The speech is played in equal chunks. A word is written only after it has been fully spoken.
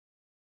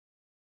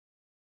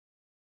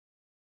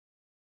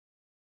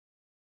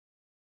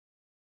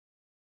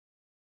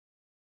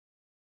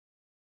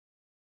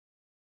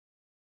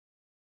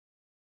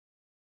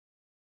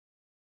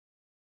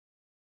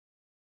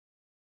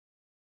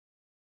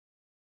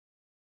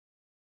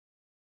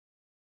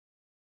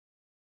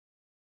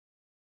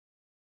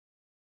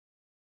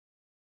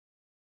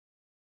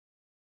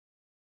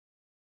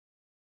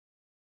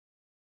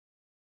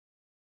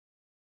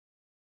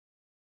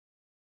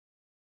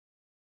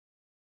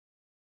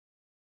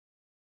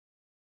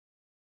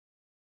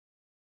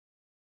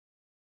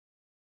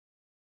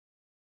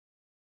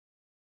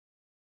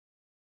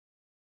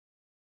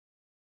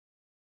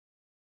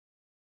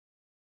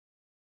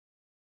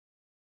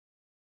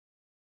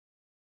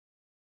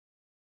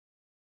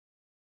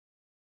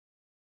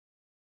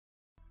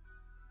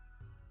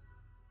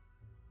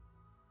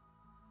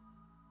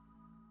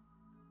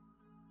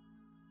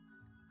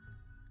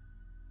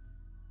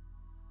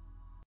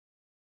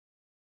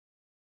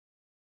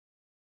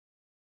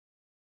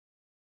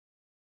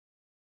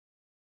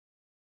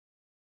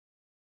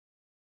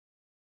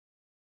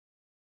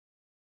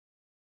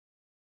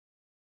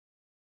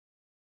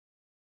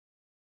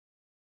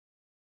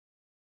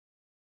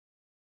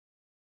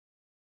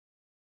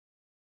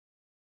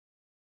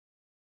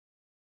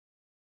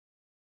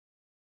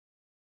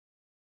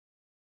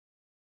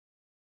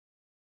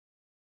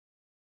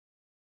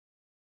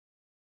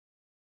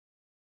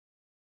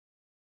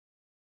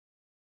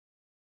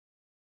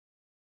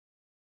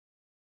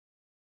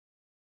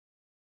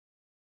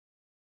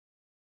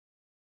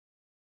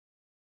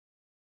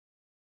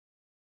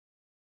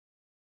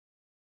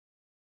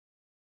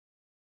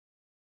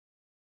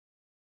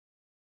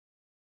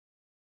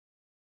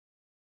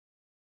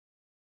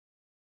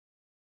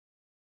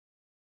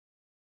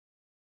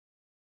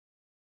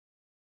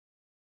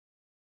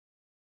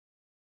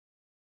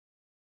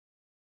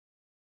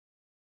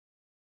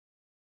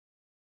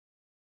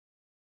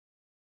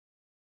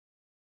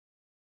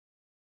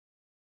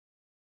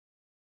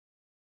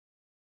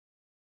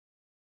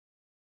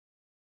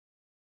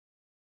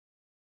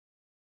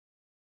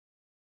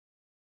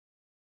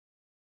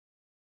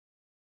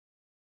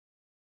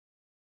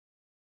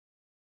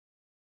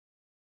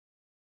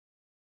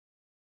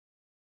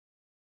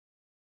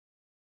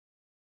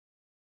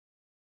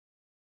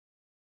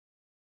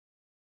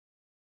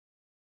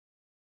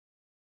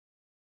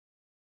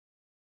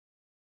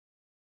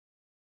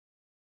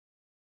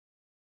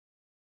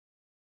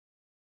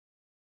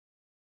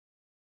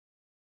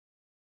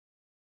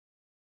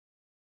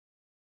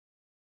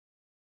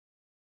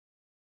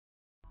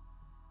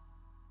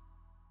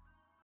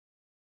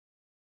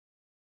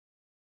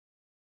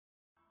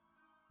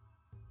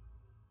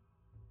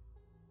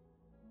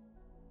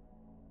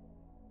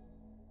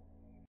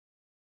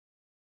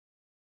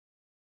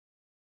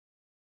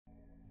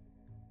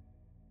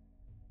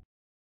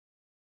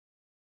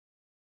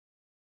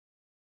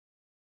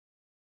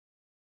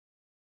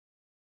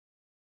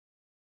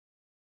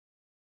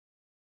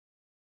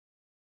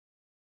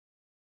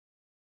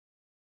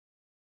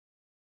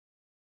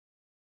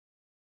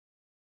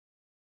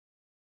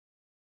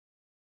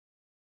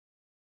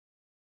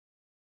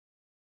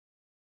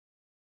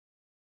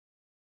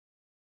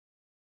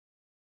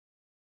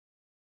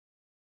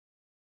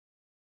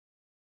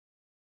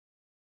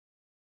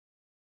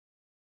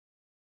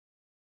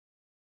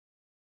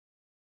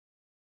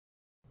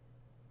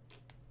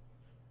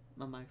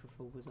my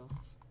microphone was off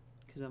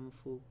because I'm a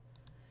fool.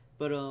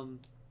 But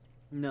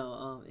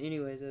no.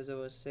 Anyways, as I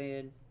was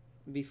saying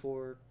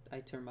before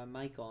I turned my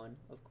mic on,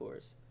 of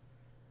course,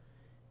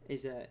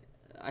 is that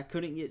I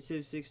couldn't get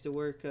Civ 6 to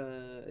work.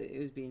 It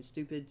was being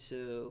stupid.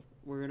 So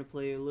we're gonna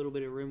play a little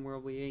bit of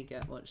RimWorld. We ain't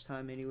got much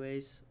time,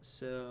 anyways.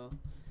 So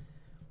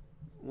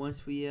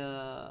once we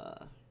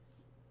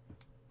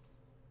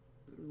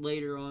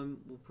later on,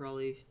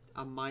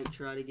 I might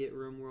try to get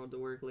RimWorld to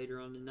work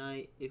later on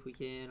tonight if we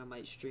can. I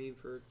might stream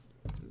for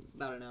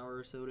about an hour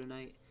or so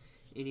tonight.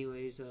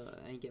 Anyways,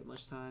 I ain't get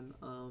much time.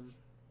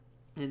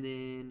 And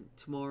then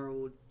tomorrow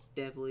we'll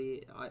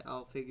definitely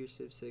I'll figure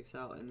Civ 6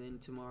 out, and then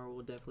tomorrow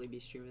we'll definitely be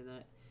streaming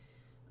that.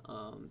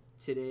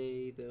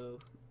 Today though,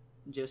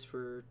 just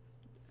for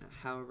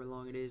however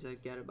long it is,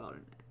 I've got about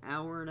an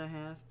hour and a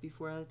half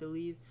before I have to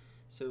leave.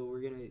 So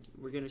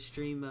we're gonna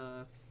stream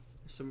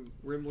some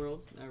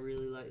RimWorld. I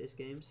really like this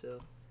game,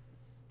 so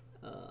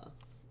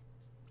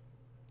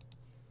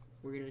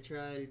we're gonna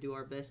try to do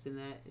our best in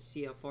that,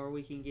 see how far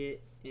we can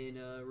get in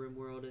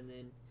RimWorld, and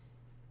then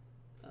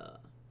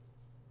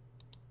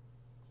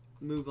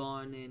move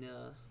on and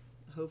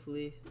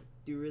hopefully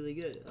do really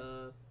good.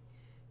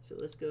 So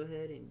let's go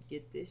ahead and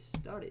get this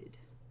started.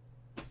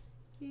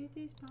 Get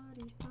this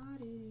party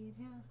started,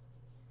 yeah.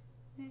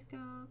 Let's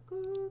go,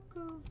 go,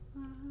 go.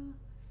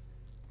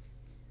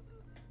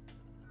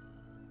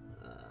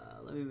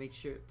 Let me make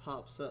sure it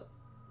pops up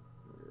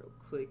real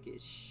quick. It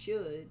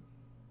should.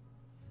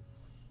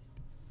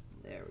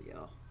 There we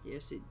go.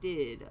 Yes, it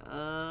did.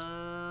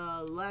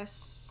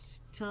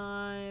 Last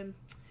time,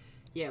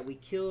 yeah, we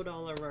killed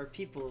all of our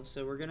people,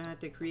 so we're gonna have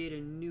to create a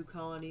new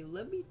colony.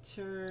 Let me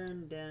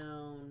turn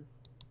down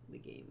the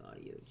game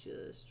audio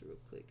just real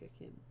quick. I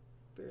can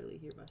barely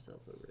hear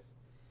myself over it.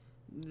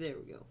 There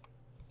we go.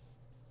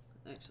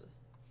 Actually,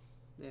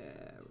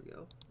 there we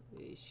go.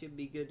 We should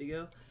be good to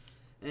go.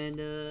 And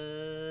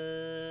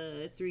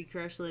 3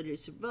 crash-landed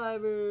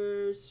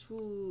survivors,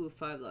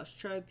 5 lost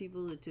tribe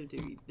people, attempt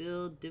to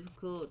rebuild,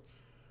 difficult,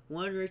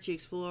 1 rich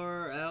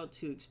explorer out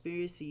to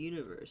experience the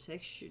universe,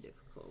 extra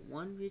difficult,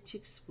 1 rich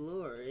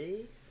explorer,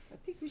 eh? I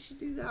think we should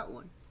do that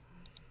one.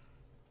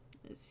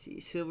 Let's see,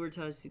 silver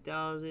times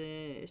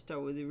 2000,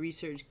 start with the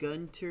research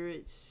gun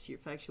turrets, your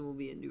faction will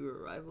be a new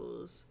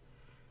arrivals,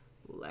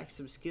 will lack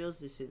some skills,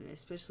 this is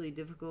especially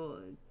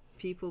difficult.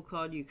 People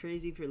called you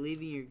crazy for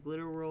leaving your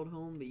glitter world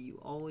home, but you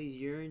always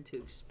yearn to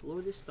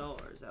explore the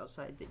stars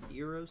outside the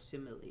Nero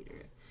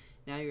simulator.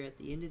 Now you're at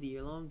the end of the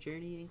year-long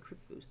journey in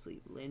crypto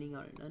sleep, landing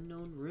on an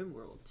unknown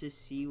RimWorld to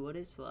see what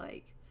it's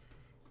like.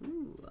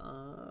 Ooh,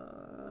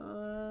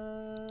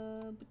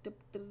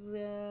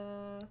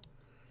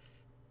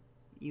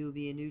 you will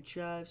be a new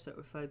tribe. Start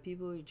with 5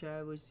 people. Your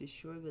tribe was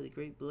destroyed by the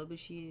Great Blood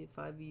Machine.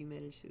 5 of you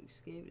managed to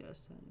escape.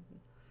 Last time.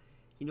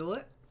 You know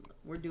what?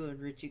 We're doing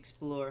Rich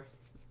Explorer.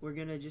 We're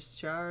gonna just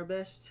try our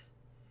best.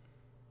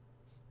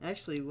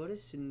 Actually, what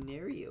is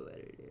scenario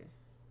editor?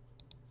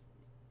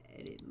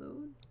 Edit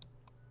mode?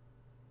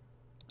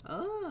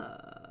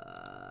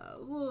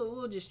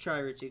 We'll just try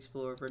Rich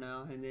Explorer for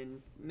now, and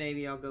then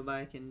maybe I'll go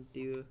back and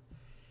do.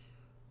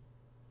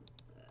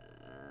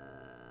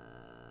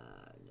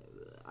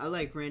 I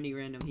like Randy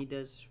Random. He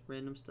does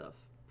random stuff.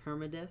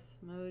 Permadeath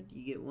mode.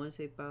 You get 1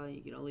 save file. And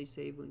you can only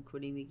save when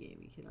quitting the game.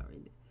 You cannot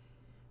read it.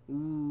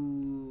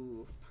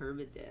 Ooh,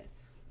 permadeath.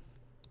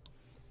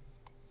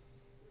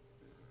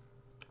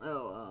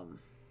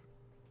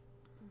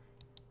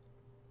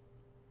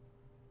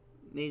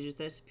 Major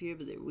threats appear,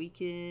 but they're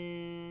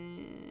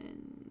weakened.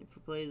 For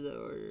players that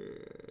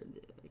are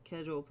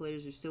casual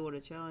players who still want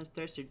a challenge,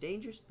 threats are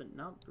dangerous but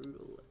not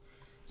brutal.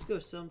 Let's go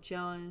some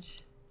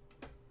challenge.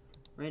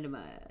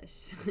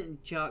 Randomize.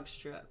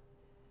 Jockstrap.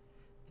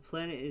 The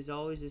planet is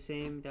always the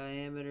same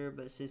diameter,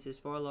 but since it's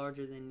far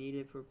larger than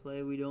needed for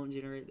play, we don't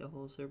generate the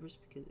whole surface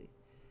because it.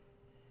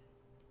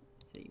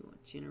 So you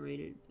want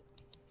generated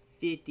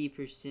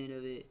 50%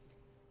 of it.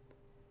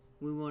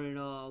 We want it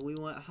all. We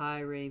want high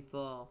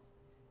rainfall.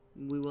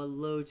 We want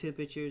low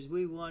temperatures.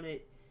 We want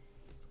it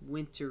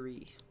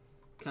wintry,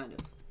 kind of,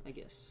 I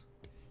guess.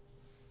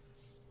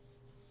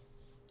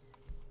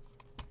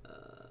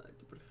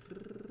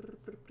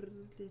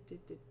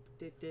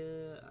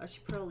 I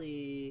should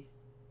probably.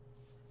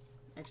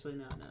 Actually,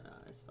 no,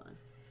 it's fine.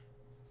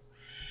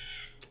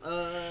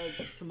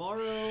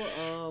 Tomorrow,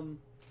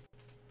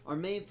 our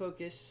main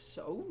focus.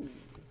 Oh,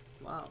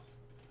 wow.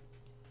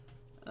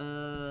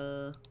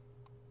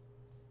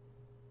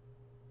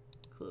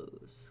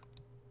 Close.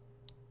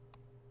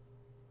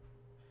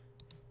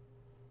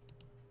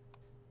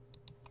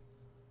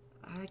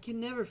 I can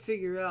never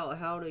figure out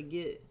how to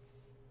get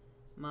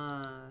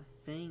my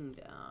thing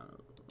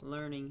down.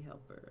 Learning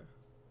helper.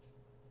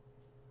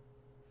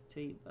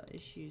 Tell you about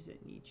issues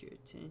that need your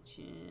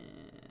attention.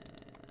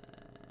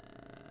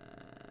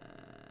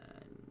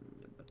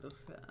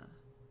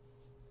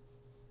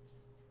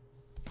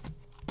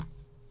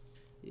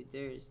 Dude,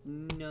 there is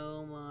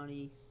no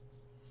money.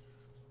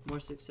 More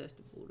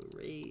susceptible to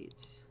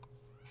raids.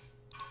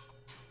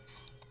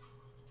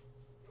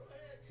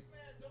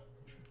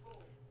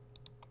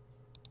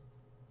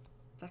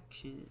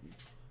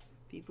 Factions.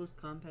 People's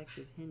Compact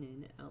of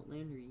Henan,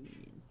 Outlander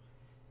Union.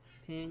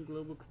 Pan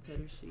Global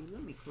Confederacy.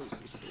 Let me close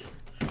this door.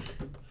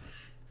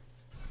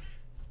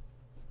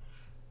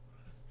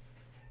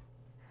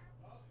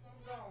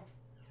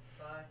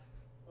 Bye.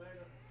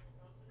 Later.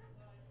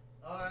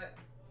 Alright.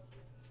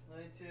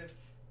 Me too.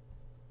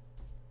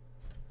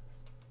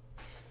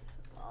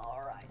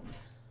 Alright.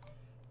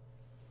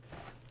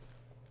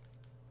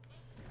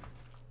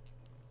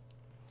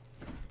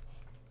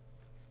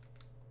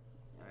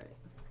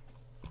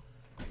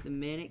 The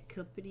Manic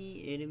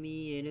Company,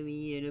 enemy.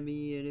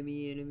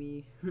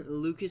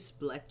 Lucas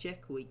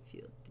Blackjack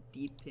Wakefield, the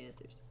Deep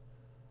Panthers.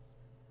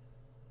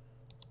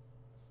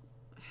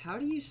 How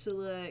do you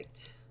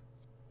select?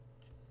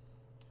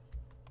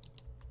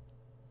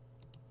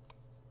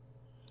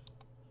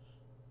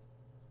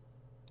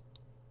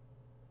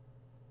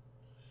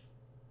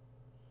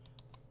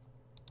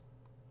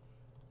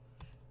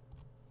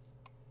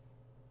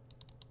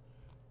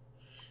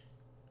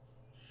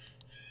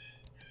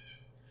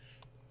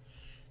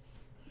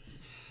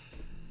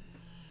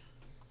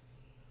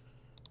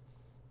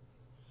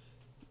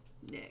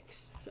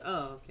 Next.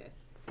 Oh, okay.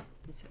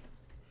 It's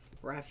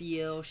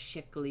Raphael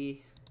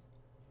Sheckley.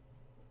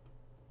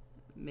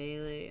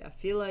 Melee. I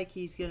feel like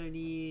he's gonna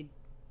need.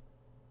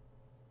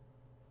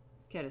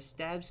 He's got a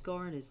stab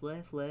scar on his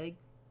left leg.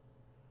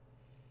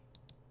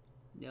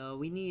 No,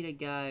 we need a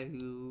guy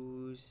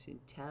who's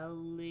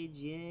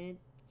intelligent.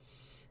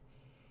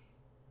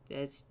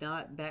 That's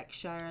not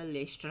Berkshire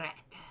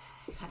Lestrat.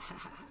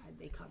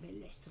 They call me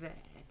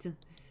Lestrat.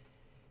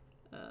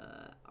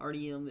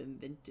 RDM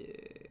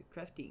Inventor.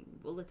 Crafting.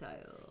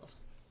 Volatile.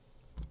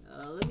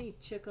 Let me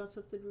check on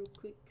something real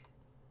quick.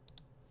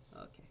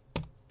 Okay.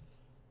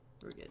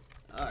 We're good.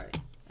 Alright.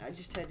 I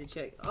just had to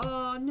check.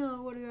 Oh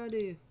no, what did I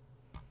do?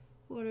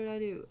 What did I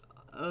do?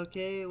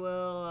 Okay,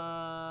 well,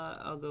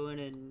 I'll go in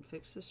and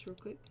fix this real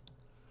quick.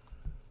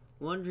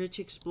 One rich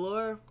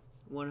explorer.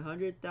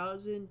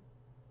 100,000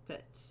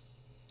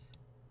 pets.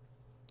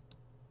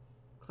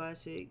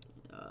 Classic.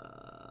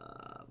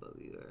 But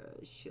we were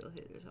she'll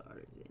hit as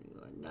hard as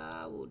anyone.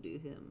 Nah, we'll do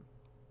him.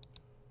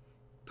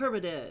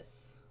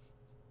 Permadeath.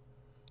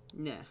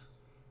 Nah.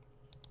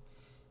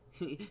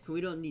 We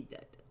don't need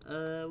that.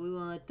 We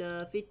want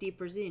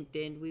 50%,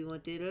 and we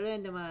want it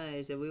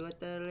randomized, and we want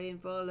the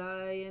rainfall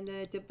high and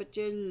the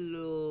temperature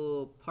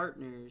low.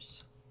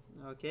 Partners.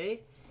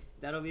 Okay?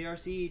 That'll be our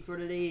seed for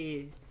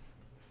today.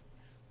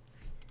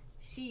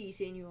 Si,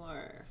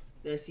 senor.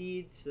 The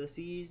seeds, the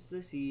seeds,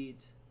 the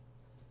seeds.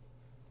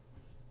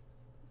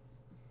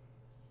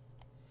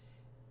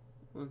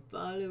 One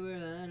follower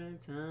at a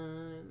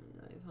time.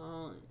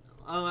 Oh,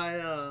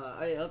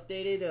 I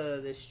updated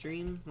the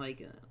stream, like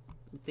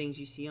the things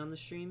you see on the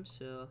stream.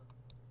 So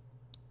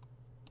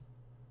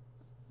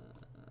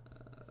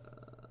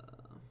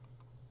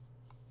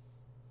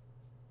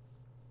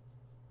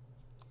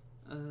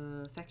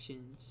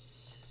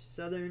factions.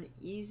 Southern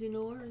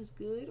Isenor is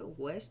good.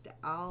 West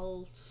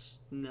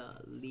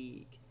Alsna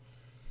League.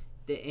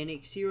 The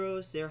NX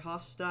Heroes, they're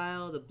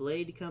hostile. The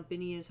Blade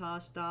Company is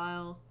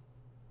hostile.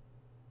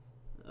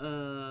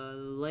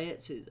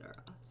 Lances are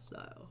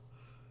hostile.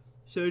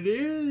 So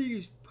there are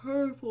these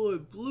purple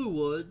and blue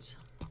ones.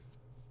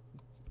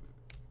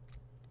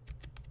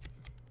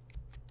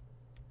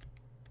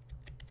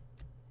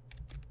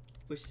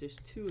 Which there's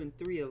 2 and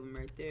 3 of them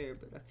right there,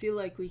 but I feel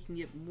like we can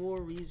get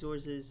more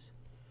resources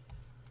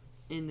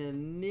in the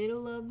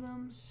middle of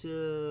them,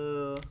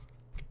 so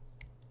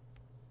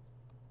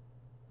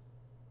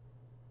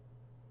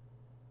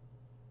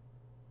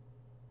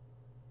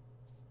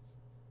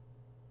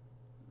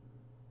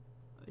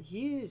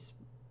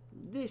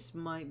this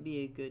might be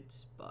a good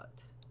spot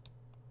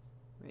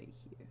right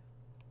here.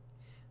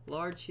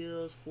 Large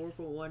hills,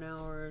 4.1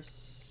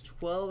 hours,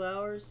 12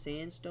 hours,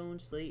 sandstone,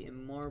 slate,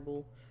 and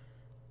marble.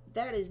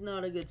 That is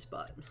not a good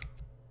spot.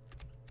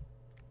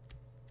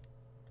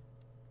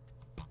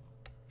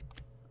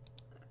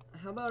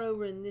 How about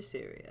over in this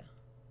area?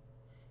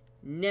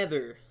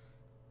 Never.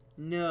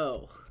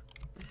 No.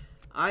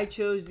 I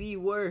chose the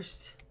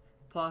worst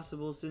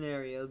possible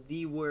scenario.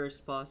 The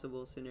worst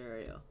possible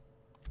scenario.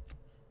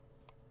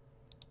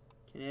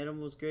 Can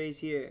animals graze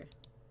here?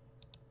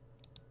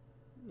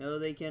 No,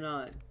 they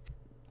cannot.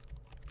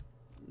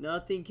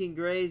 Nothing can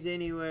graze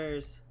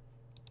anywheres.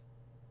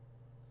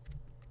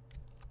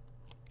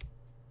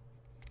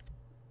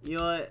 You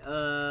know what?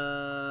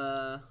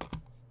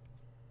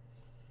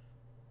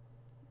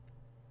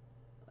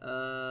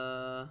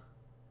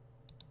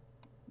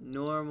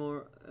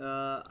 Normal,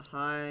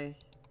 high,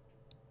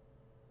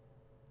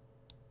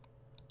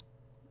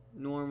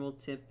 normal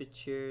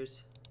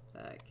temperatures,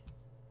 back.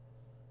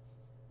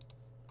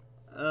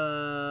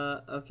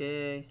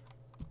 Okay.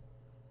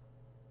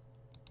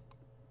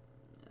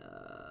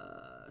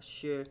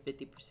 Sure,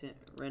 50%,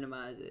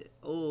 randomize it.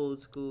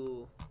 Old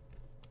school.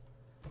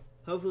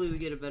 Hopefully we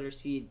get a better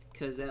seed,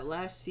 because that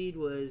last seed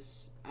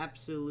was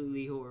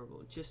absolutely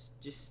horrible.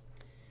 Just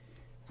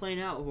plain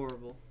out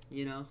horrible,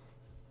 you know.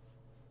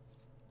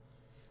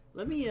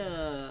 Let me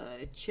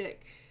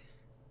check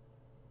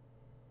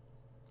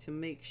to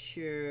make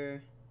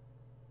sure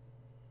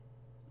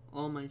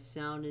all my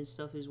sound and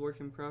stuff is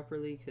working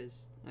properly,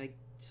 because I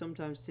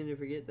sometimes tend to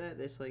forget that.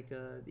 That's like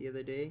the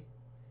other day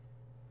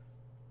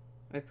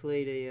I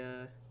played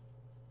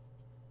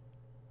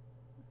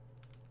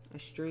I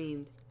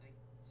streamed. I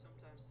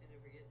sometimes tend to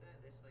forget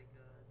that. That's like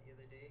the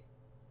other day.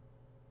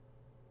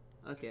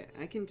 Okay,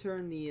 I can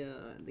turn the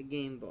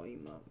game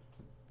volume up.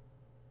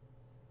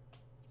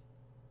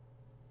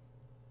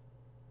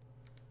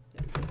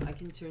 There we go. I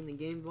can turn the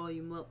game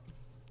volume up.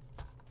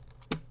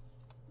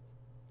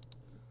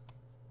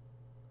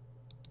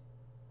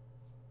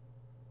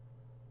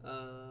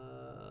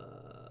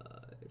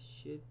 It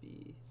should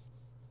be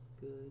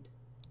good.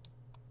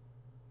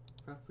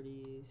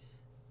 Properties.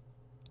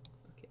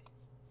 Okay.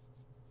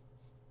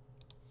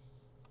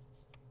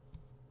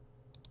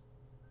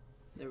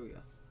 There we go.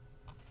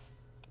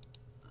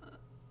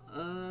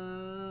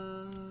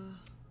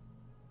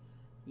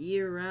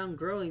 Year-round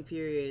growing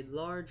period,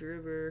 large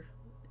river,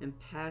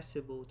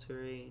 impassable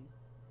terrain.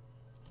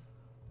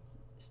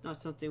 It's not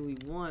something we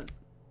want.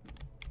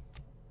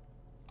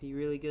 Be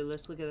really good.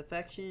 Let's look at the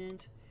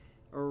factions.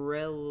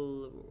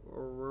 Aurora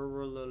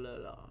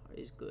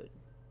is good.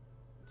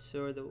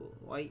 So are the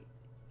white,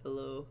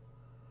 yellow.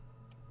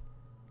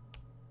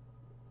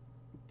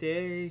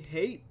 They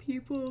hate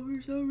people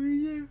for some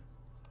reason.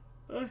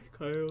 That's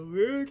kind of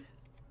weird.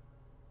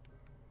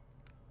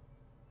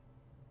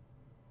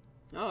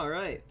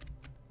 Alright.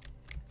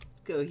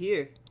 Let's go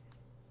here.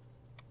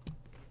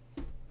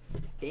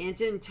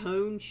 Dancing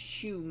Tone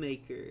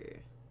Shoemaker.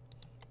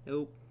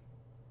 Nope.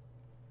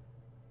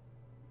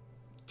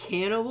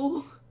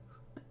 Cannibal?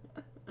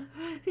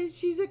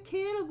 She's a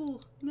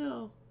cannibal.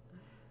 No.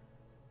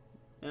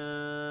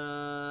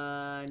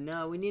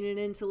 No, we need an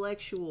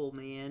intellectual,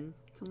 man.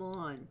 Come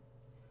on.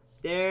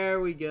 There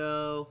we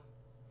go.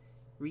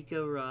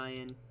 Rico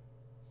Ryan.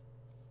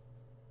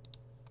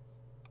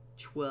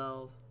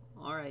 12.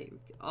 Alright.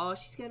 Oh,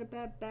 she's got a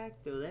bad back,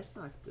 though. That's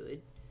not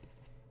good.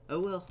 Oh,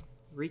 well.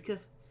 Rika,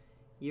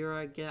 you're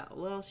our gal.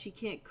 Well, she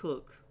can't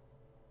cook.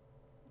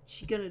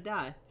 She's gonna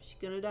die. She's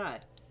gonna die.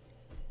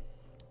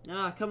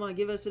 Ah, come on.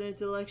 Give us an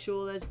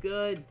intellectual. That's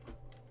good.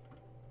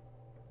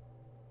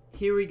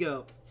 Here we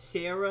go.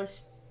 Sarah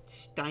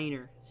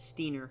Steiner.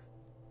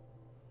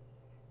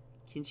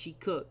 Can she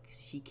cook?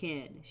 She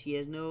can. She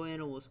has no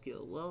animal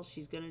skill. Well,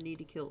 she's gonna need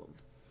to kill him.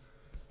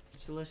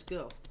 So let's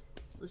go.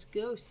 Let's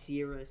go,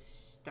 Sarah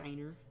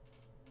Steiner.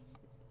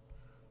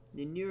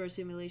 The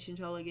neurosimulation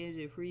holo games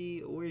are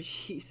free.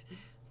 Orgies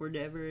were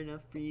never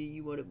enough for you.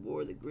 You wanted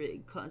more of the grit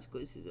and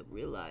consequences of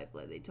real life,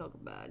 like they talk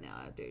about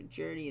now. After a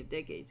journey of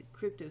decades of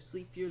crypto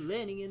sleep, you're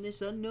landing in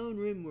this unknown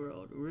rim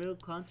world. Real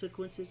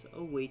consequences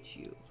await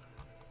you.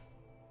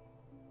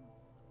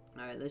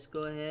 Alright, let's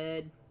go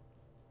ahead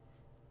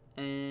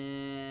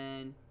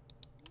and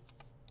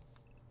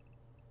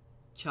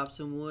chop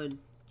some wood.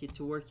 Get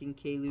to work in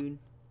Kaloon.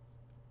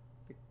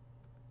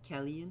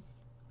 Kallian?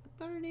 I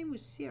thought her name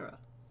was Sarah.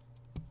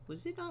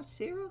 Was it not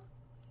Sarah?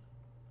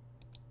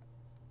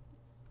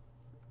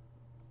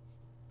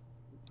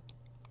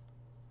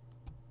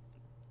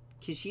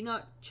 Can she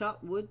not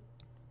chop wood?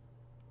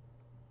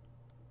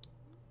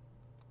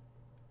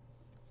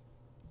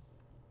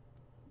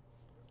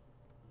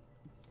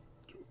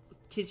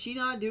 Can she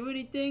not do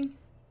anything?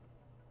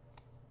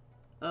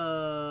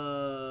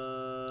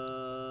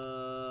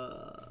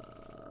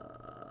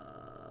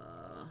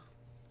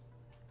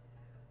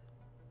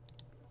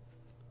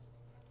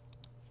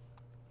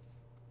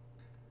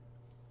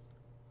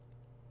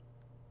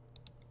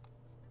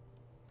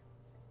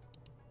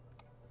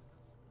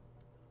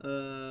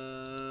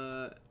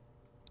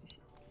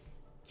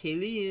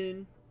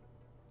 Kallian.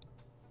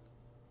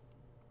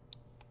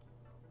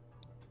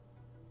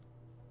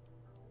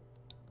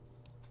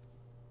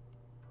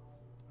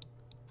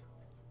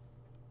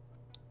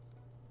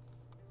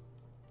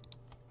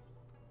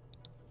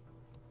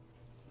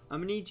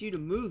 I'm gonna need you to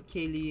move,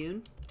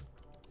 Kallian.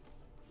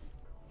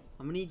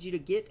 I'm gonna need you to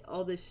get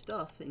all this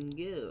stuff and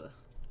go.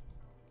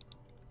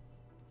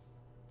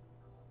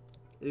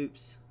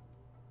 Oops.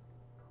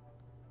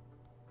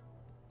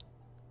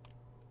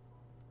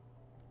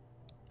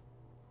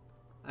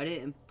 I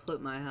didn't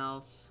put my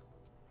house.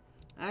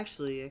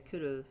 Actually, I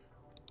could have.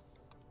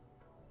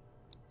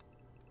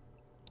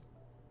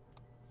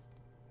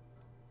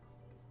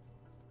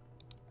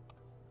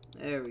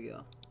 There we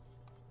go.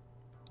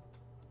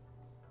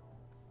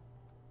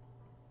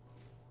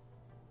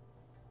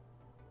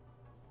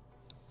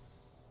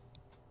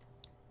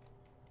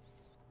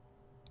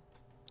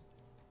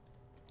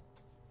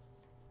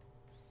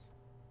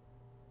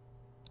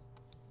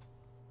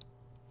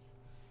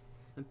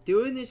 I'm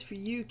doing this for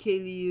you,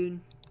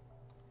 Kallian.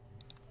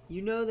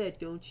 You know that,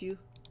 don't you?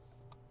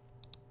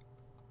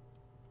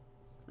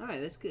 Alright,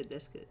 that's good,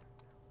 that's good.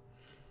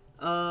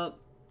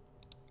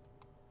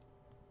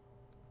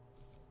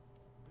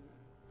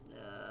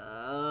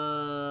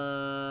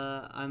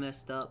 I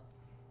messed up.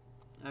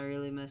 I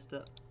really messed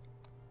up.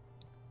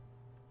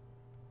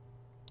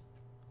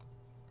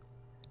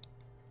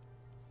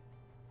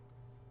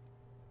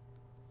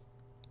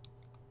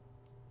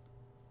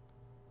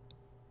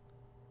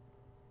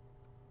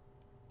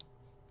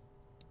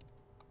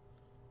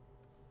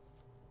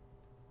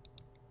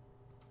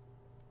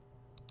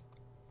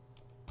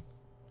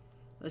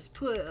 Let's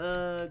put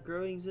a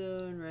growing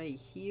zone right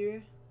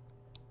here.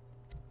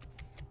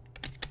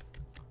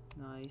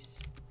 Nice.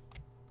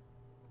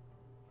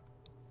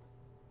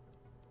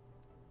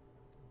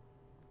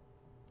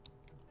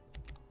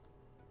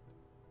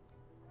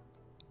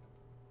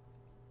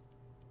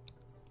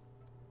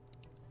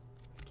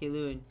 Okay,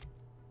 Lewin.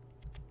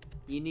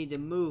 You need to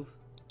move.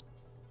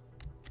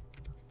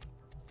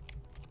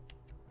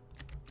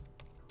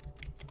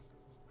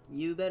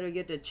 You better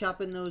get to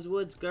chopping those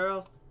woods,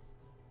 girl.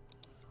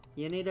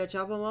 You need to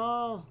chop them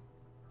all.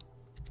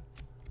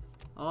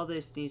 All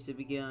this needs to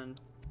be done,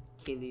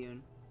 Kayleon.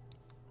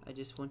 I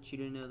just want you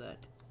to know that.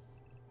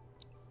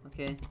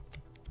 Okay?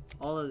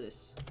 All of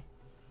this.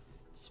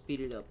 Speed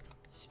it up.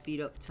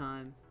 Speed up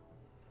time.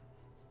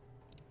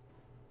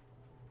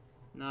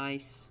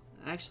 Nice.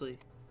 Actually,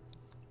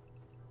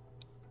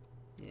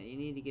 yeah, you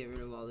need to get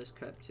rid of all this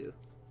crap too.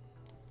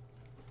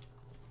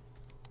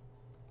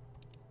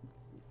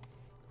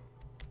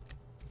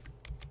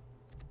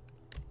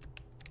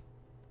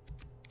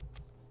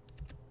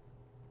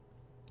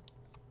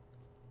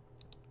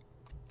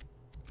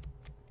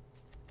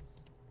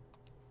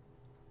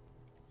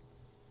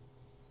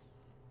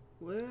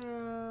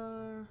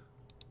 Where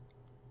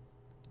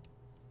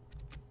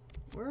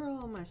are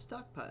all my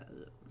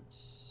stockpiles?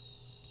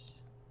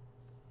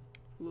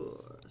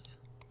 Floors.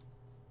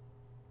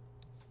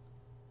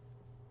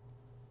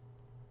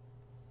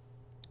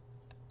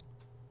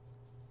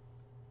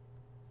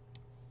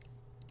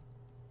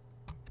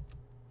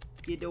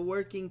 Get to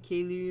working,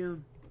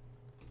 Kayleon.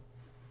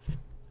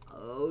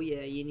 Oh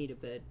yeah, you need a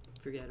bed.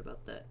 Forgot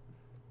about that.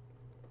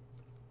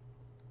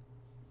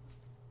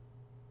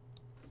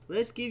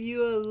 Let's give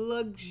you a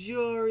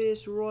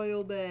luxurious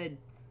royal bed.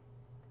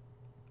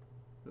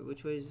 Wait,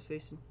 which way is it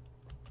facing?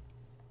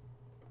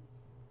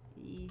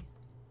 E.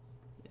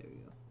 There we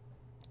go.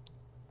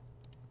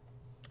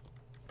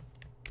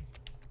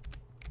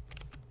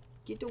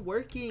 Get to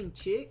working,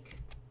 chick.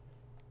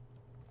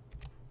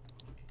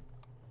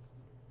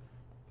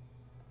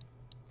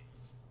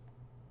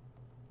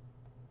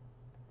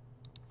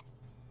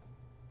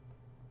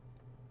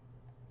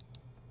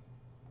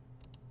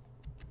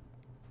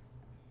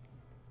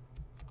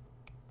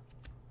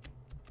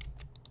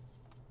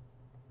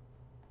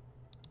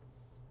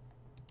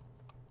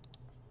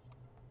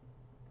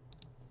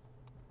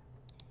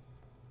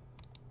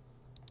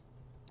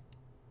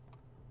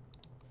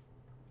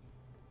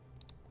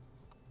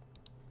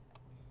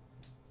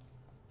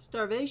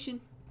 Starvation.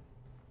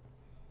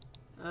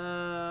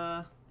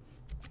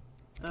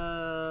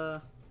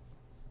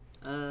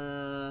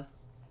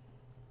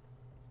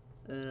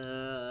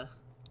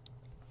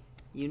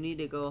 You need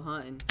to go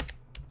hunting.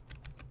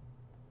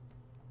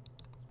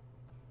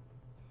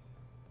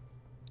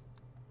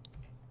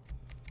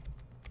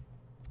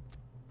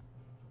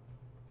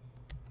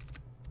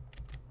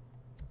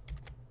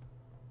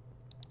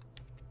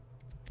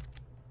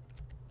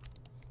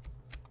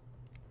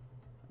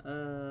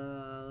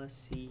 Let's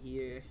see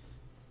here.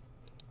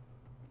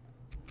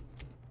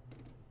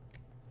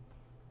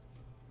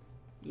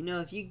 You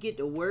know, if you get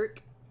to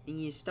work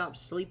and you stop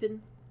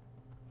sleeping.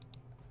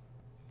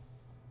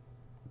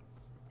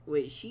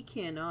 Wait, she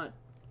cannot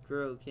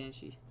grow, can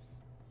she?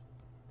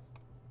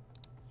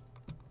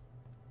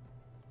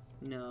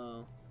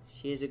 No.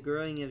 She has a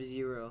growing of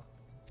 0.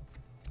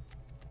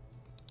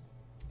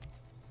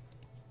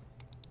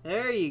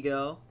 There you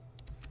go.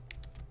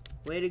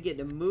 Way to get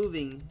to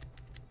moving.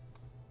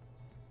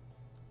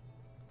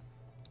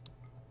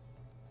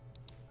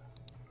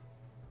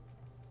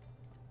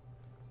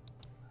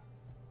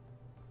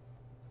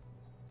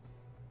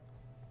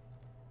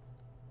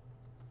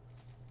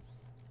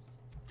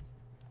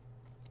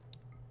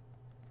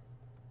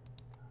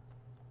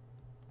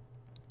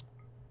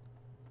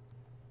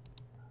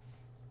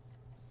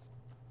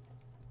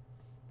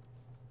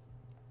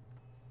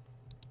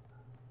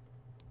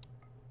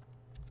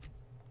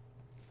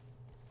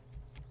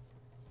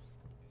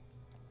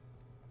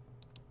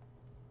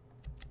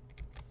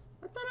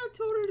 I thought I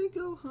told her to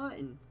go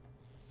hunting.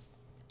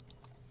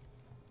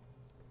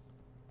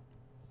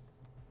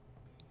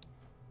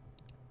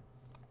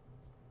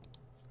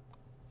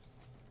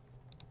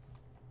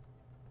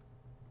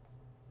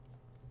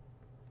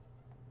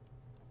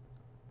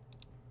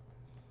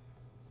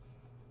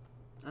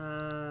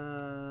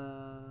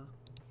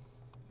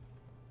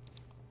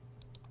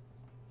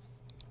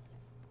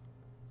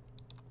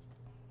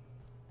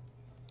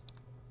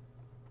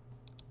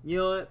 You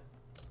know what?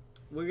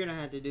 We're gonna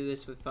have to do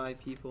this with 5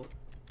 people.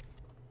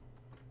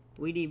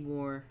 We need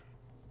more.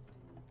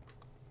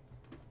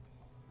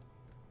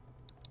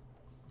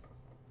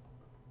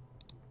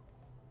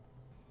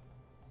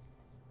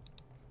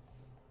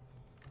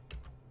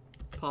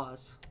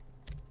 Pause.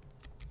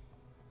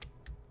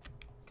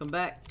 Come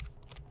back.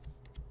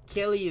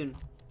 Kayleon.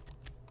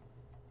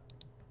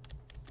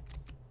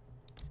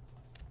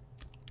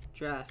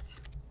 Draft.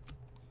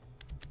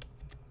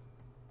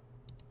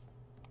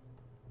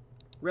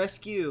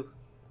 Rescue.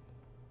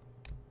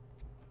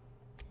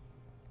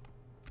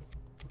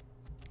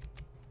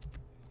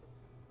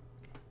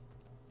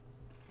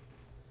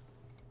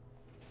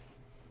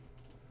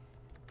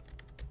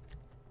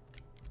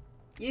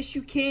 Yes,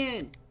 you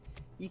can.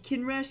 You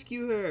can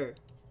rescue her.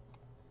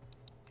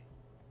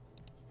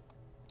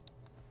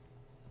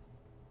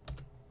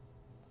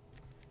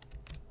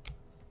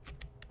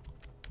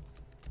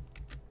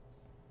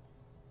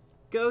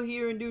 Go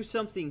here and do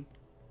something.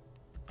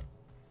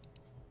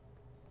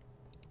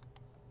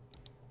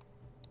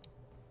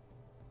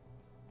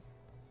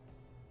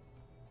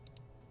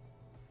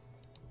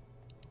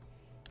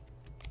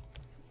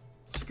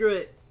 Screw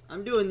it.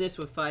 I'm doing this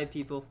with 5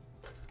 people.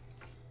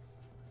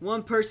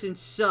 One person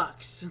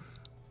sucks.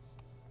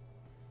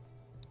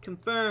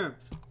 Confirm.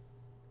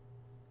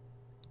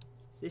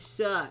 This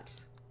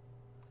sucks.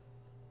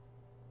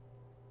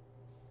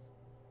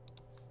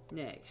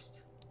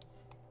 Next.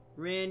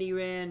 Randy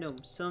Random.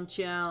 Some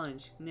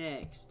challenge.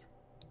 Next.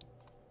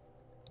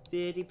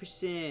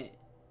 50%.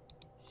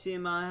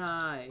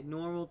 Semi-high.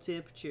 Normal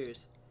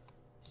temperatures.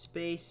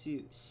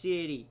 Spacesuit.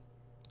 City.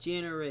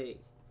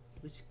 Generate.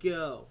 Let's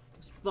go.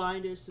 Let's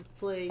find us a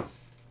place.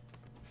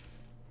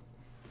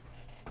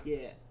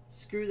 Yeah.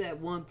 Screw that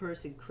one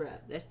person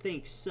crap. That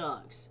thing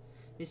sucks.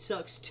 It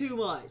sucks too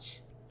much.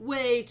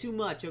 Way too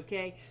much,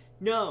 okay?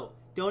 No.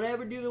 Don't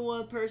ever do the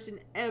one person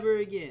ever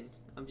again.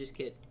 I'm just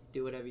kidding.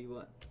 Do whatever you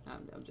want.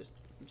 I'm just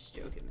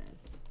joking, man.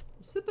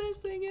 It's the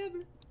best thing ever.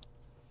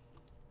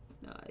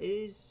 Nah,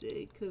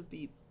 it could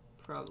be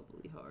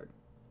probably hard.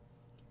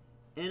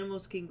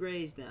 Animals can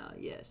graze now,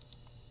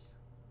 yes.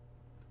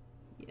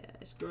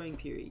 Yes, growing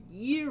period.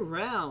 Year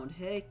round,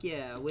 heck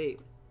yeah, wait.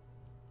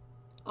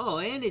 Oh,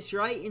 and it's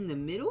right in the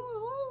middle?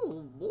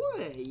 Oh,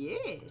 boy,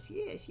 yes,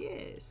 yes,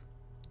 yes.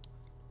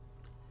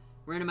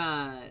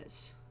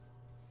 Randomize.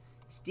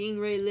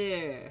 Stingray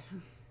Lair.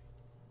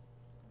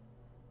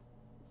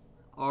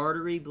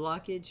 Artery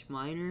blockage,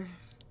 minor.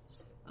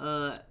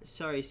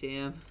 Sorry,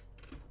 Sam.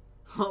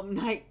 Hump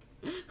night.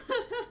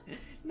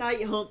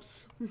 Night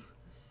humps.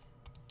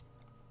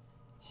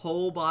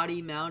 Whole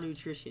body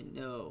malnutrition,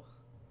 no.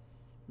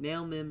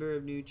 Male member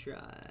of new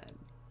tribe.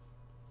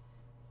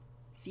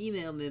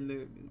 Female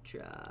member of new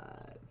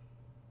tribe.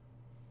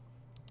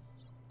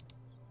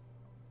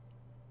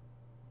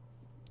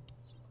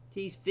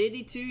 He's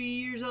 52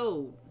 years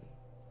old.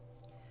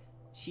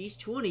 She's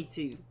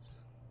 22.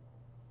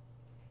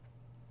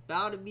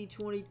 About to be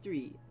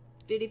 23.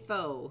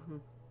 54.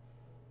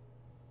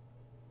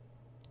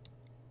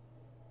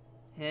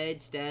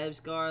 Head, stab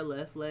scar,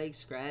 left leg,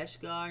 scratch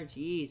scar.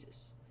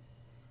 Jesus.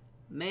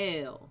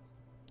 Male.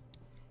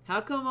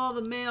 How come all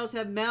the males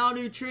have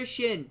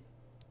malnutrition?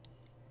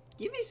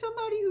 Give me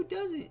somebody who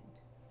doesn't.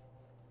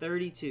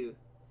 32.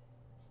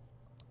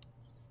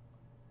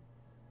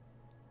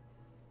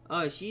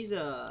 Oh, she's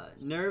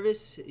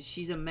nervous.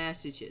 She's a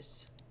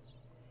masochist.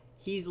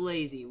 He's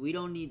lazy. We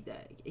don't need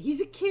that.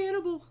 He's a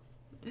cannibal.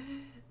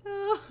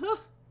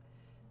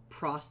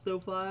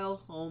 Prostophile.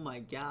 Oh my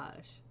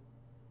gosh.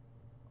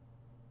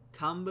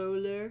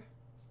 Comboler.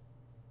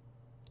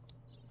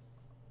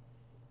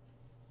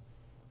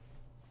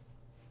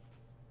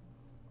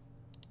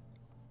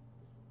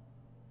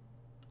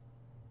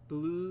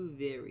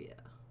 Bluevaria.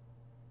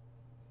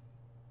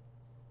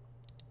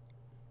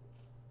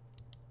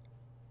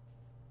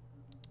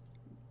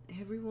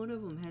 Every one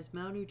of them has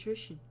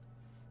malnutrition.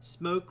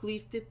 Smoke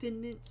leaf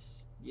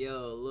dependence.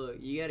 Yo, look,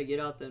 you gotta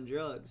get off them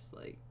drugs,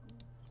 like,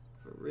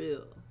 for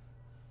real.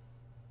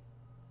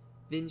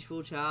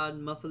 Vengeful child,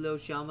 Muffalo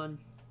shaman.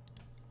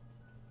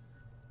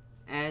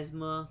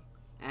 Asthma,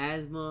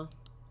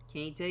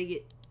 can't take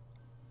it.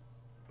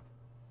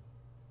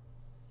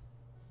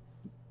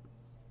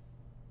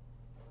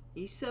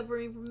 He's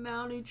suffering from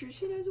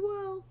malnutrition as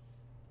well.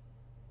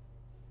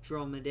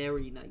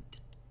 Dromedary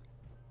knight.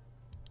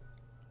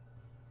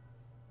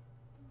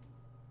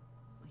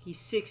 He's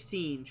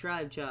 16,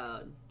 tribe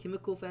child.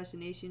 Chemical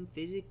fascination,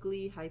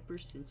 physically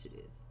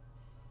hypersensitive.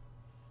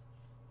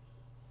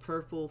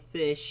 Purple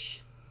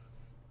fish.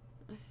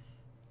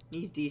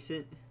 He's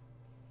decent.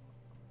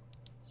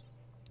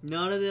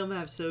 None of them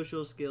have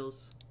social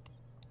skills.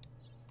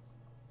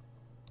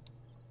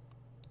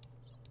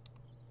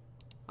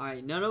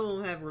 Alright, none of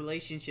them have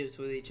relationships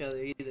with each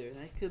other either.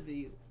 That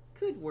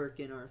could work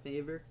in our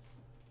favor.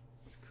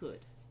 Could.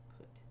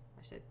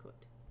 I said could.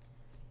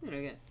 Then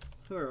again,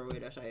 whoever way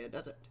to say it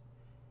does it.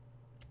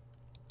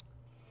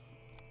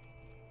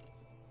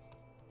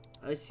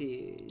 I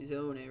see.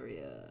 Zone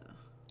area.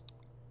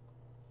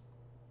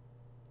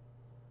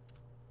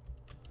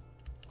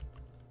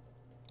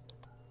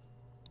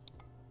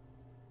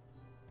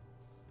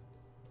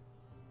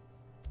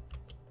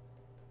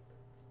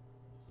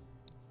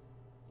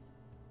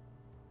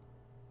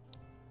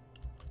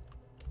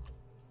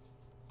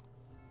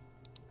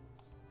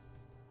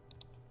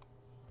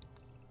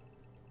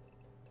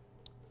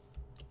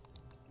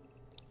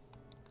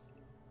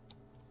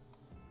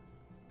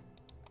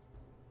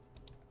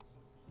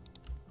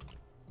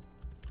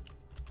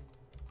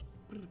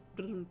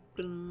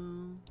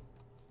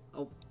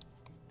 Oh,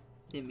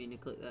 didn't mean to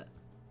click that.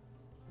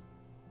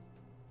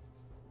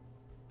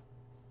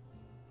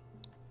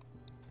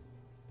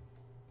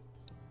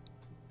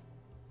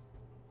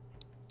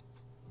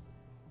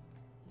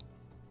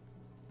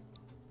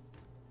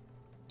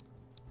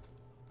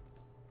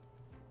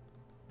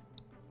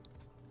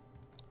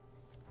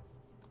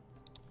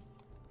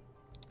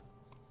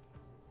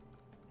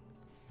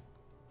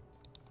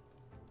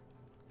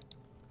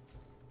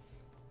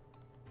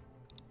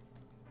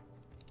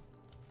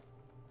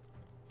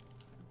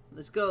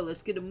 Let's go.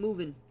 Let's get it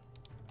moving.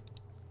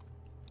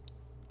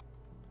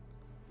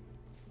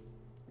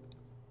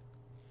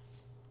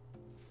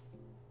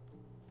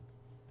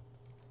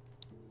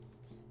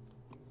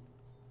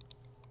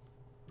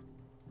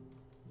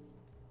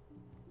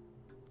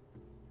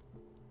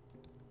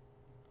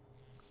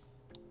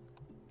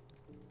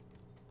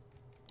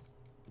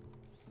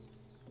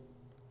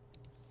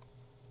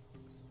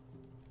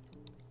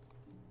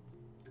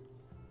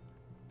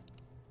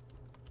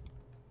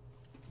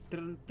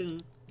 Dun,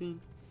 dun,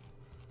 dun.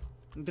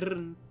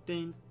 Dun,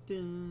 dun,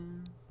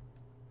 dun.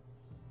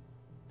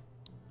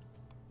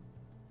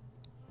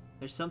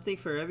 There's something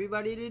for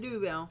everybody to do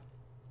now.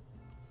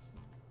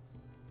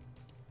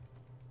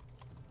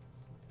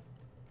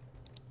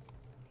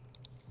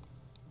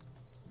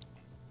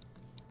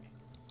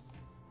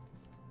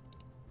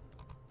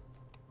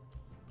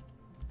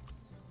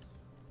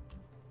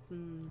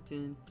 Dun,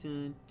 dun,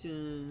 dun,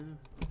 dun.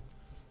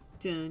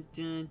 Dun,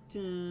 dun,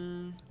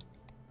 dun.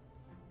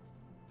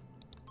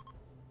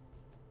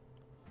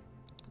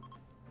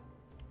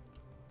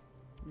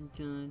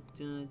 Dun,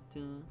 dun,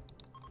 dun.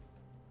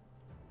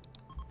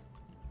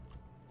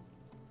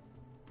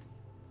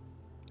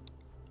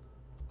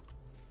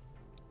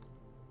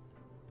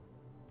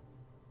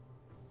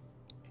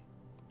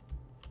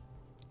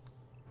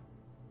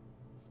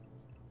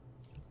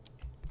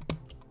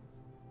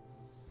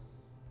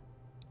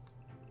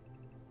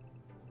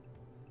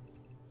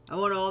 I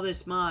want all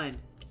this mined,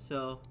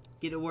 so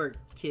get to work,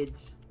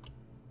 kids.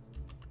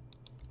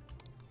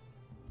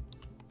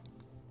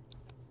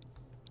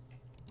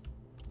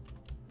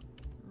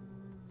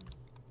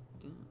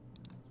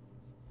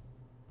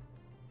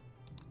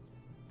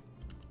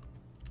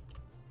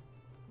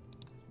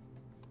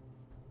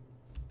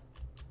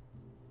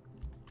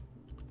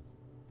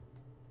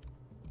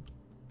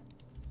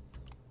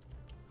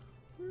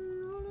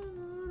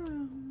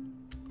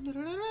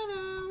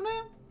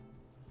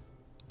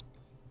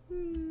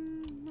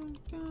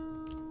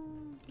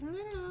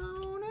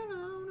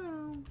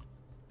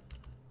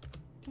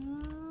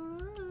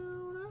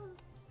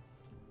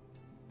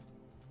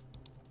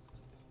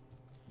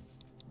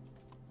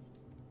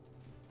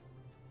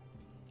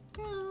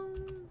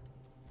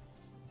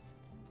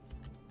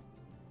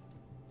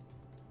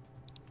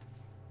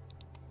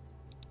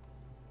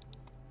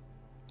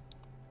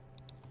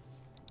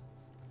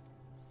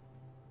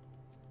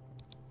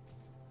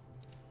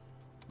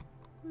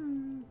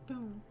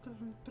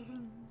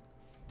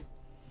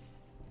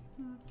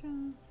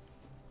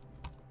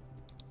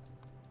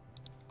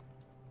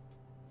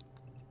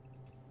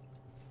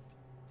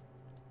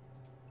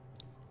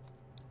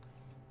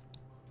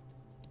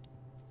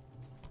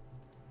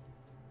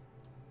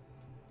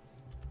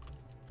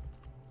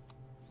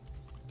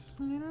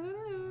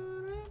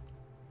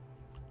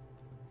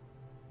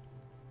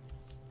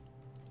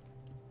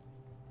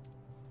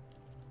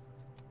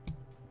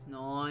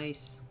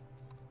 Nice.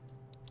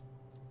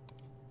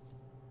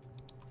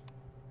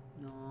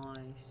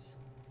 Nice.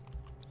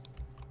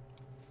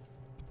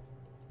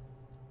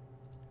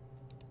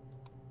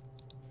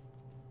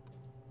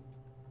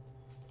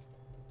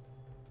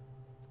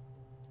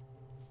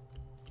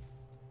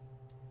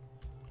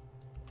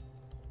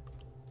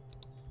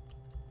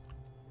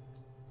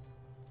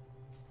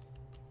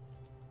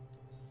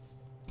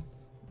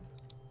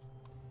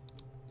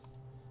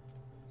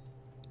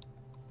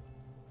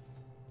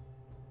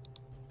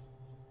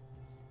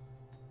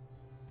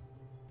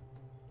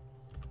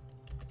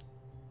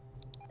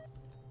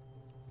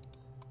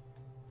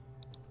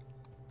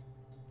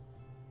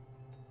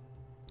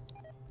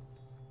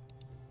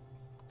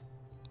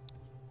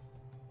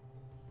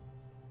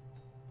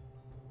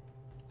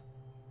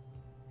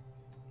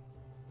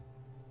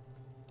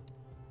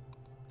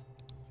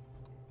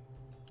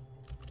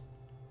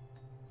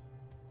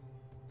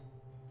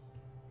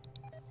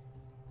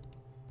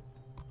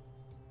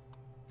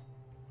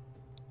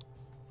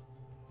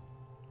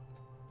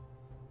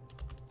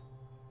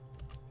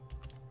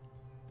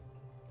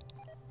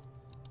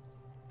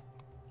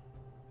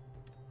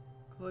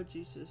 Oh,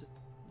 Jesus.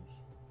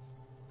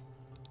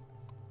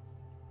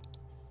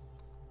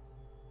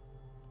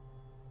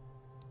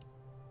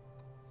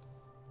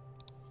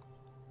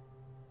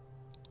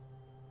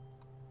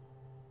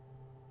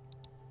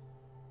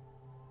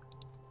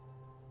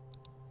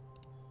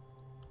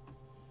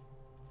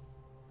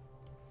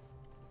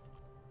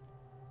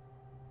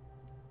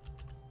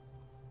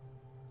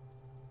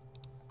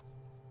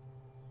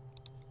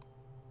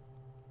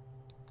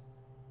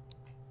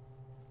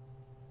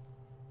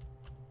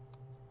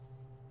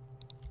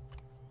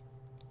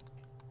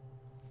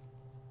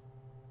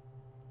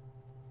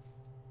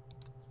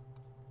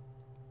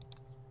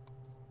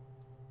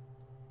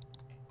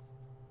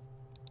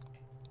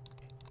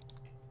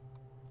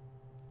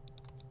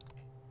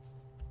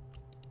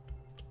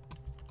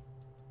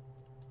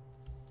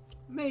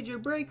 Major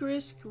break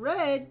risk.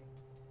 Red?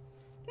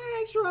 The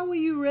heck's wrong with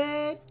you,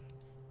 Red?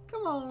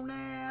 Come on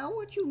now.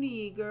 What you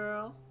need,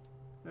 girl?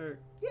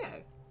 Yeah,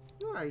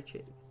 you are,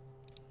 chick.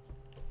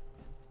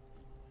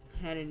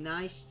 Had a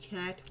nice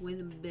chat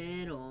with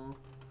Battle.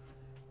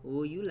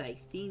 Oh, you like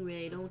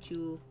stingray, don't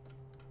you?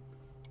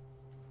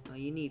 Oh,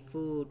 you need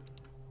food.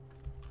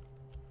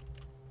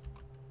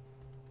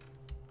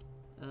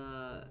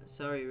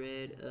 Sorry,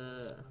 Red.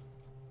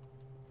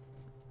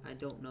 I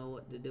don't know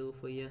what to do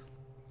for you.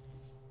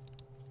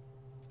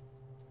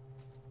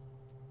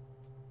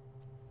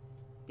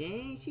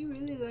 Dang, she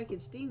really liking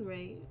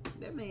stingray.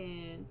 That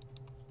man.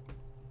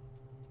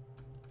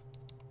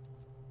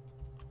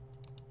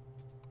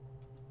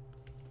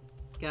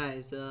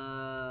 Guys,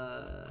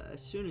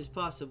 as soon as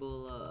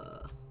possible,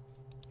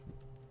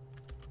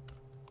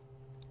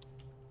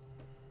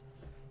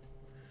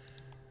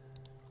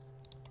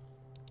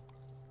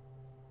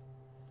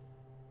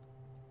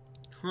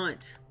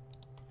 hunt.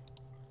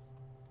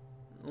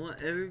 I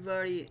want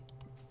everybody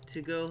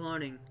to go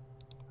hunting.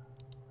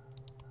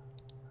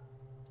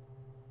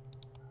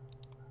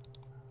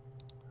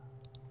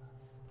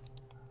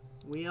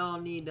 We all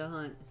need to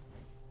hunt.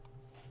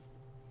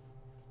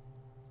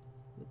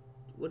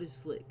 What is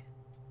Flick?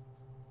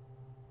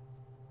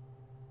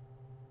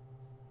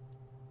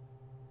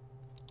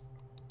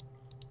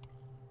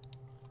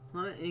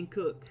 Hunt and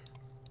cook.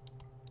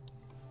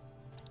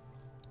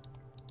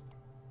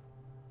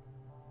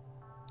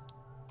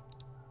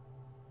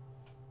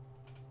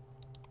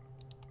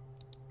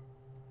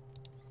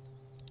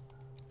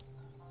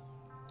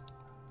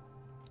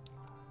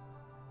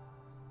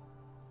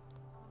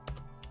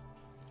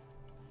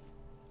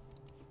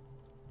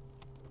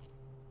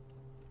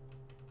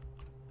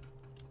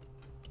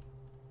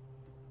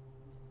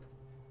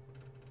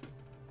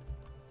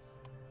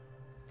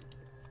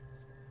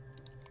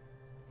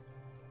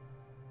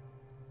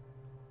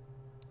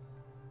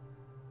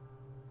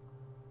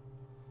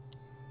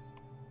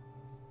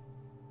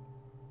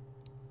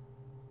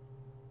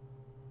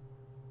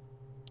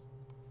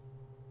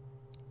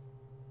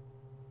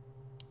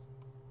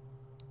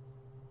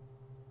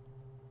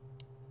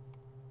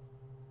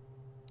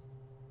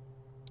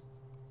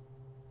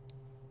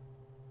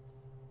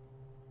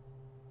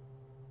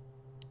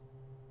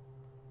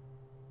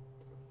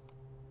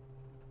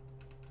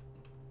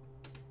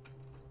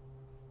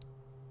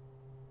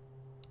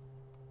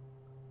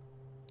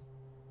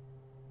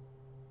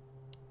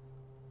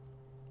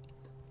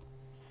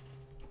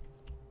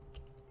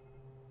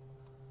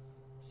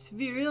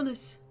 Severe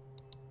illness.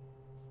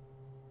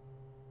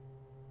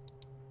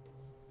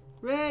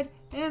 Red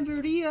and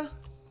Verdia.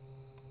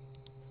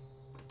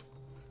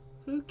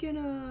 Who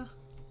can,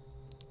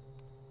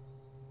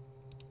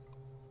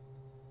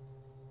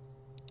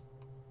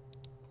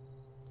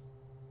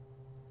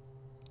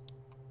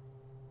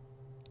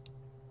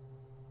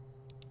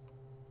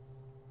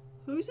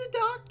 Who's a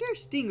doctor?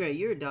 Stingray,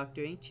 you're a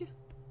doctor, ain't you?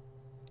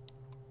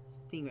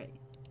 Stingray.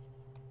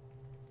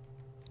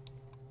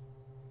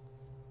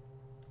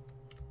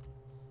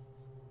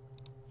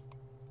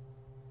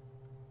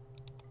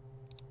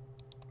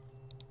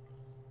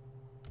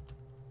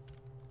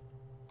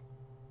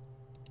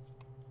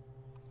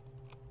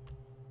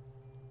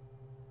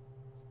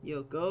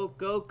 Yo,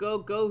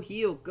 go,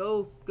 heal,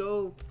 go,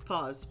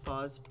 pause.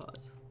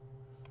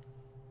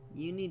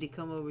 You need to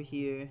come over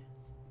here.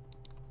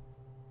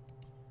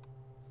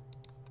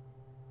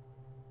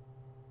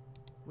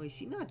 Wait,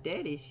 she not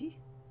dead, is she?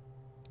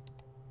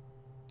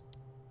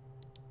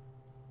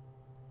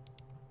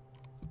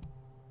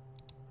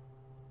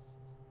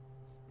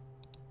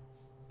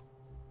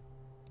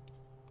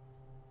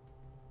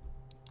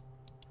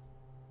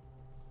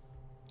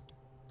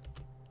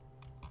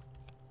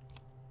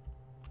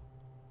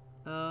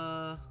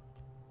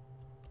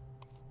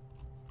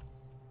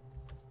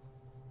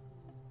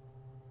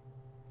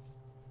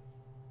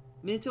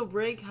 Mental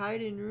break,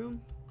 hide in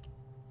room.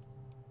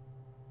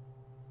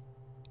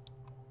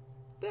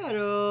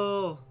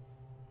 Pero.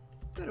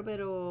 Can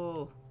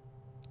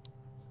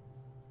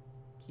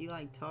you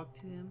like talk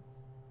to him?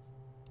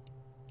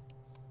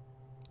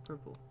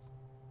 Purple.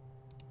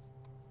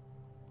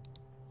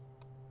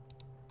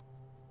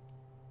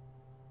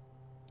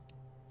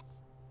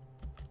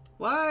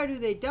 Why do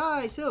they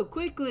die so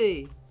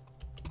quickly?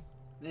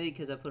 Maybe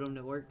because I put them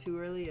to work too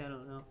early? I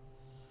don't know.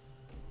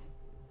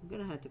 I'm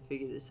gonna have to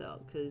figure this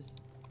out because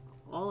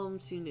all of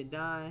them seem to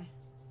die.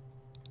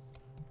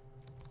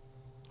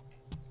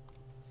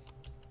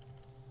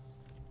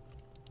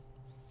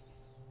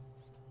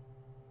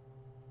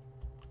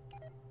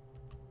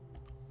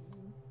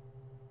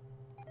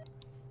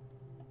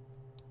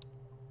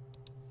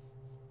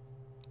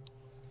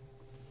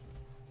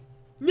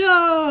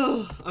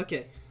 No!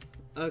 Okay.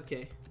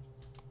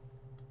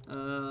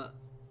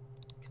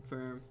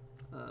 Confirm.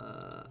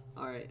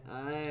 Alright.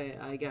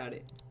 I got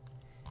it.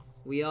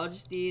 We all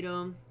just need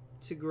them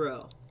to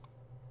grow.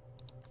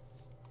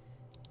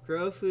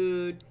 Grow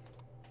food.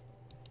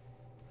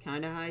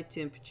 Kind of high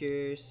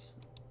temperatures.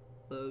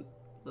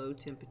 Low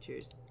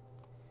temperatures.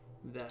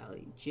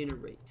 Valley.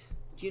 Generate.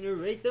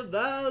 Generate the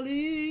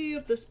valley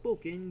of the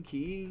spoken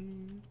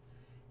king.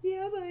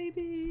 Yeah,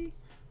 baby.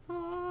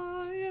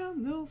 I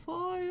am the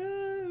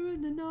fire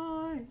in the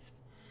night.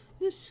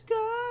 The sky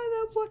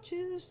that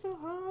watches the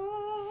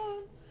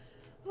heart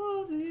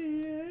of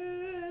the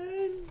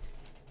end.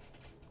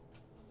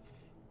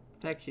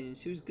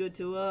 Factions. Who's good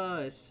to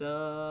us?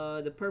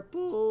 The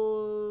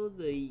purple,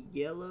 the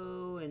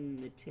yellow, and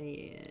the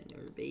tan,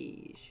 or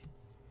beige.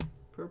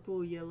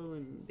 Purple, yellow,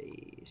 and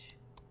beige.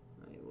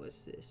 Alright,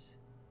 what's this?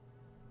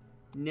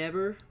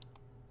 Never.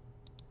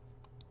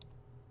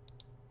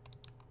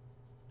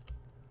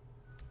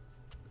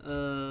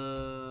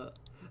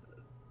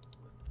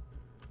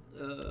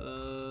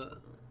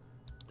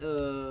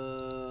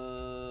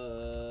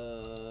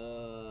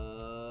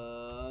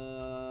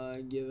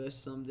 Give us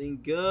something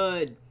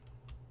good.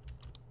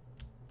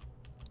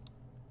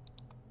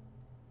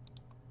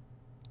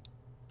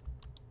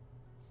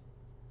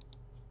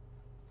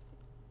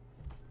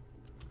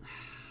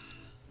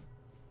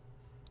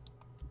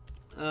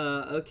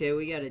 Okay,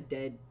 we got a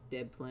dead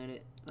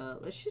planet.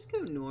 Let's just go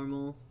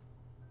normal.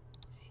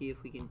 See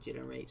if we can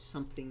generate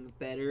something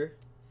better.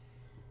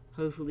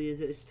 Hopefully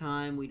this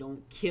time we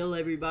don't kill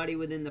everybody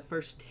within the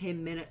first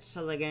 10 minutes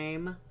of the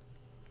game.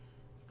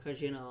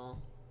 Because, you know,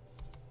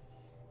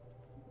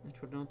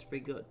 that would not be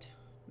good.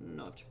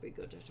 Not be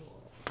good at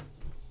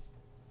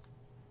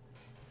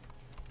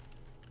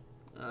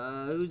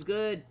all. Who's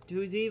good?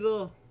 Who's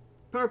evil?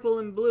 Purple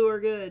and blue are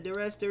good. The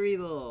rest are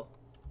evil.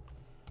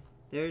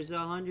 There's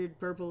 100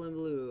 purple and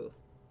blue.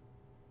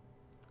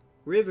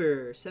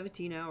 River,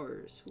 17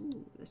 hours.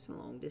 Ooh, that's a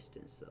long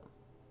distance, though.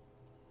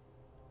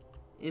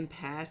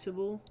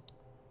 Impassable.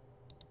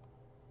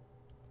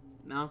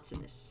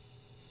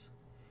 Mountainous.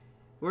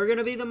 We're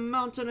gonna be the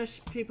mountainous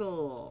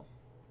people.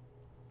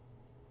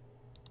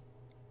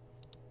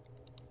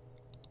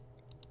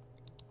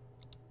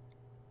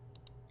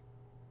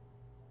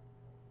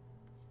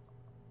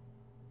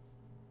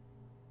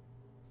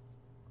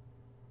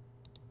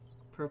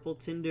 Purple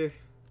tinder.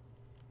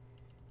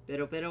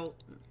 Pero.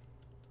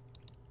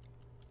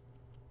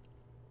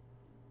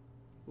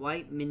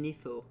 White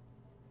minifo.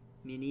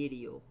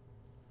 Minidio.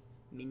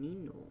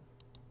 Menino.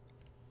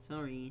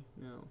 Sorry,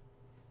 no.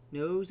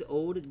 Nose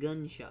old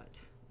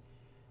gunshot.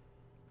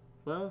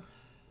 Well,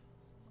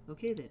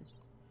 okay then.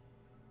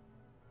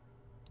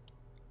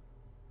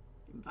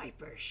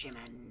 Viper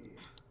Shaman.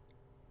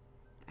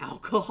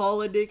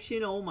 Alcohol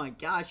addiction? Oh my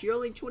gosh, you're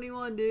only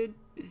 21, dude.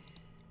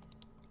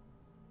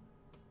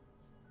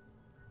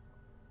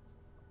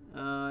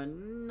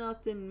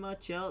 Nothing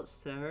much else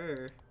to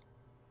her.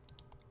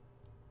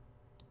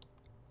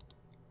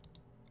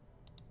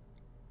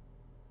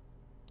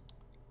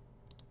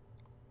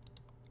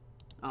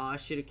 Oh, I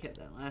should have kept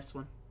that last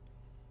one.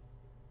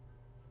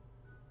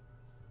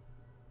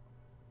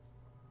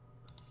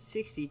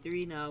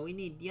 63 now. We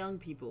need young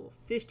people.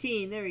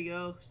 15. There we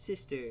go.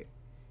 Sister.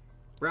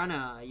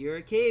 Brana, you're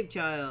a cave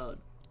child.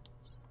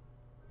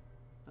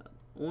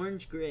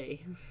 Orange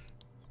gray.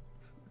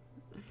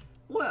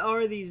 What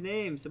are these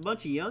names? A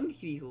bunch of young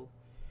people.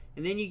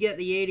 And then you get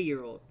the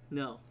 80-year-old.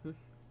 No.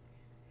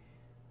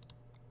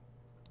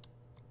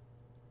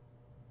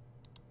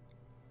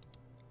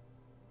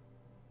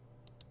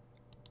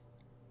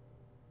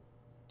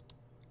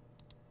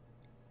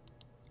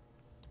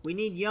 We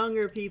need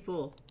younger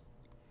people.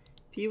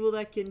 People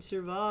that can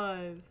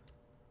survive.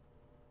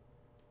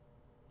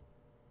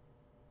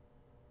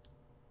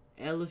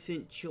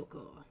 Elephant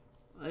Choco.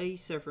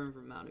 He's suffering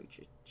from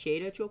malnutrition.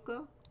 Cheetah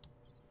Choco?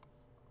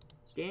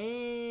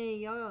 Dang,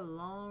 y'all got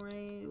long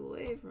range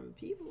away from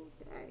people.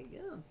 There you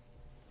go.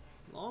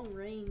 Long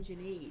range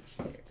and age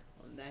there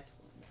on that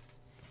one.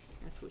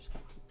 That's what's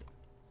going on.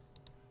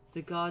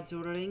 The gods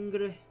are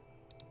angry.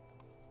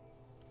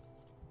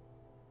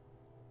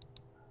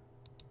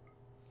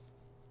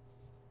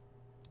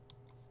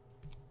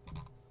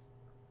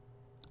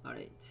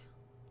 Alright.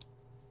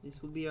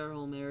 This will be our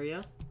home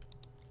area.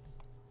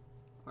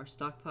 Our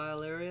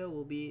stockpile area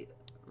will be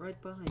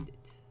right behind it.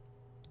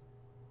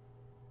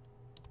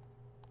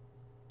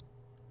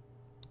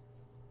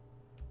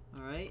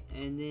 Alright,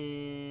 and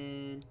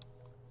then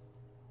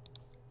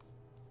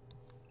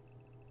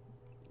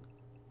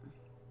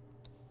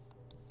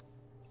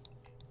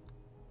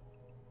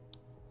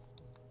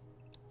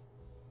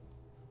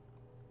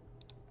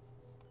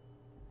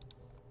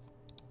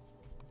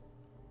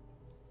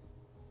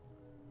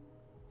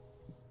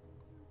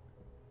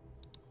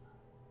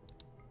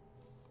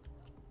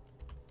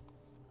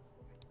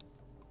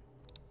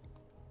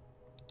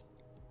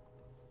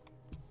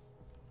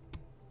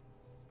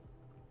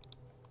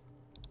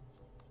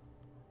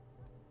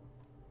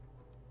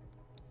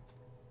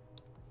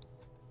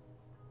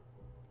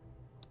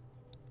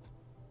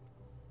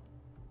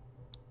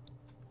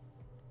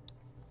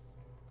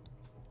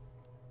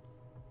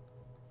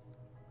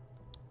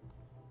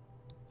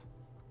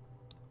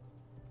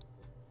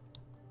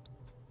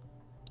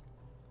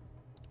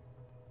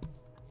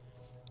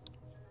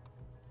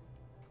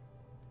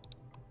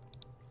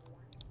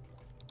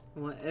I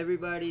want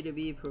everybody to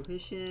be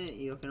proficient.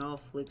 You can all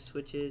flick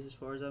switches as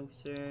far as I'm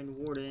concerned.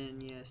 Warden,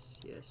 yes,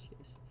 yes,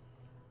 yes.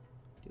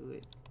 Do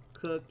it.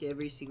 Cook,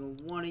 every single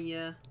one of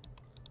you.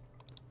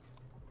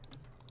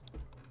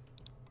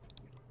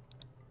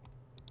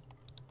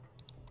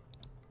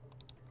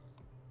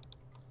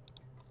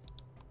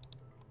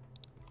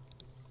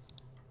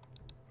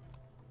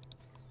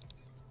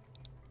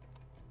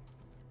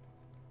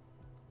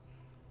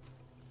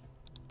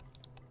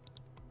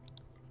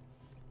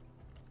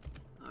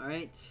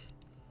 Alright.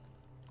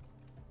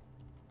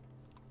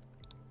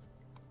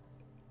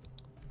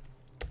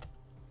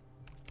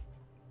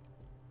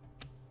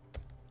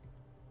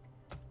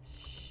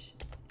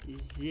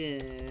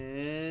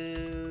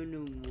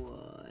 Zone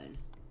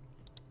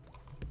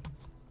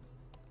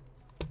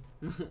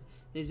 1.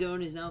 The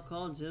zone is now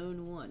called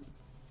Zone 1.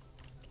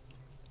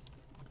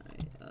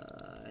 Alright,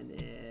 and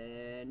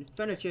then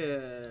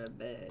furniture,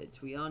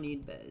 beds. We all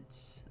need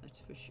beds, that's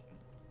for sure.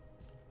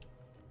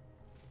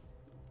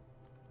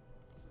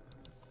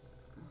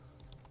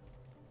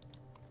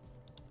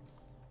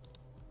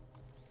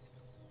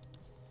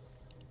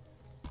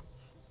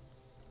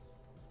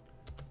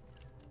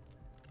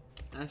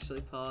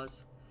 Actually,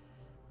 pause.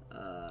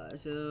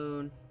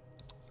 Zone,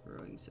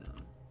 growing zone.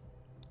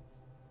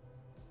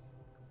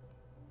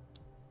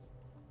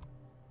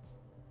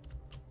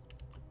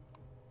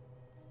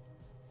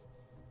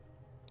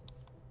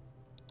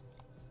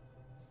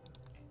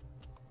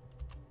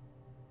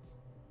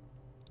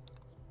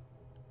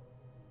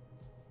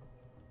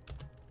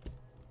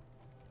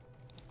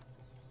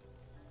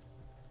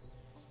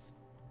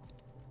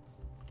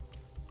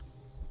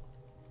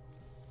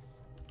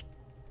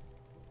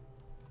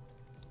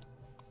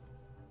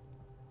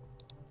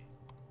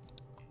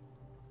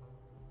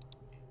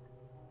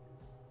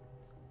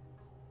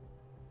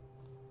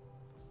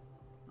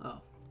 Oh.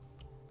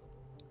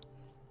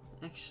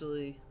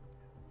 Actually,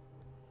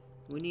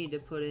 we need to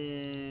put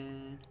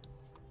in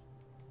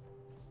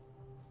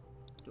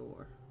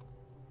door.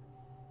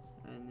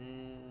 And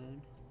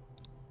then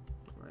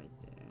right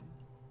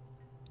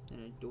there.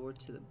 And a door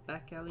to the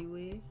back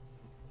alleyway.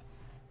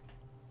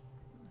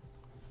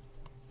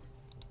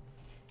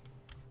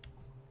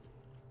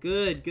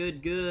 Good,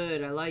 good,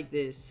 good. I like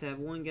this. Have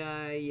one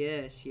guy.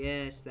 Yes,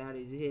 yes, that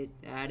is it.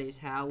 That is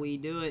how we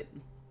do it.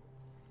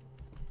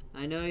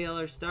 I know y'all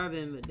are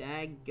starving, but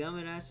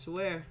dadgummit, I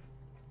swear.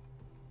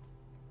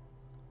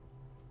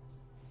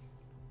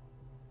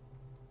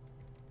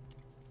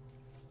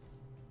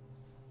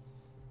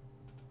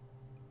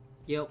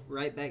 Yep,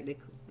 right back to...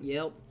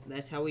 Yep,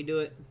 that's how we do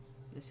it.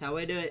 That's how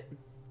I do it.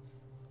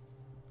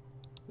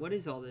 What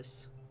is all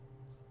this?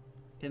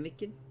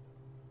 Pemmican?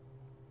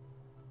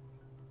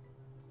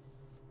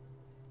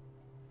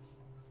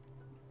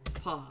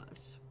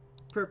 Pause.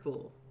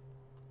 Purple.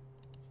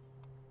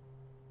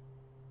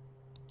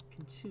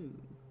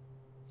 Consume.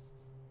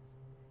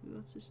 Who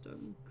else is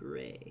starting?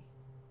 Gray.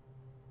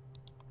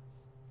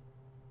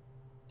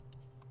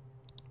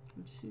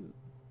 Consume.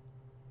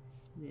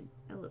 And then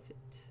elephant.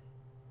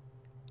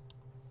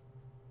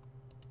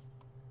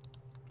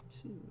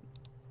 Consume.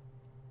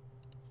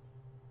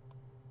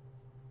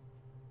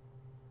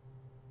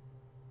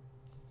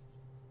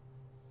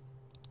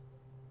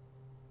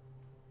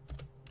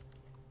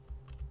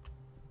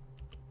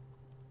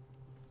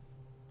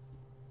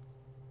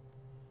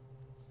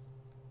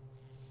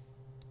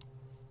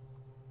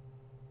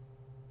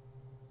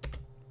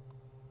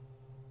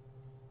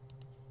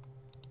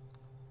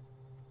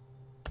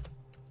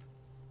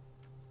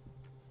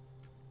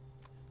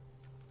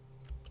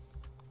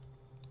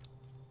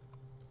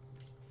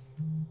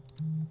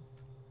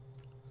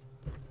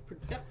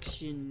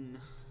 Production.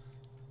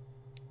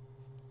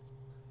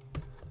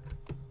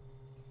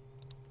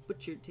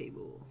 Butcher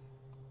table.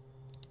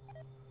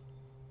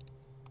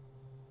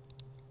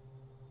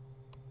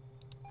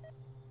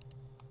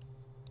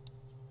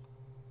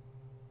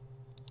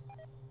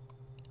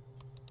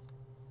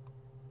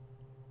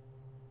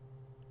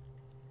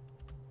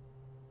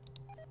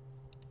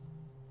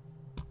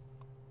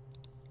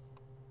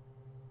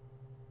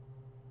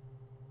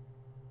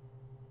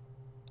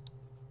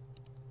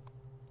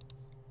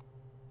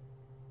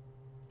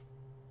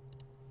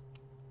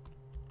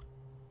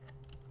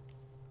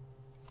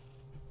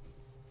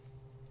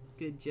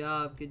 Good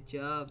job, good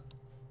job.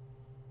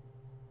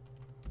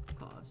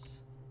 Pause.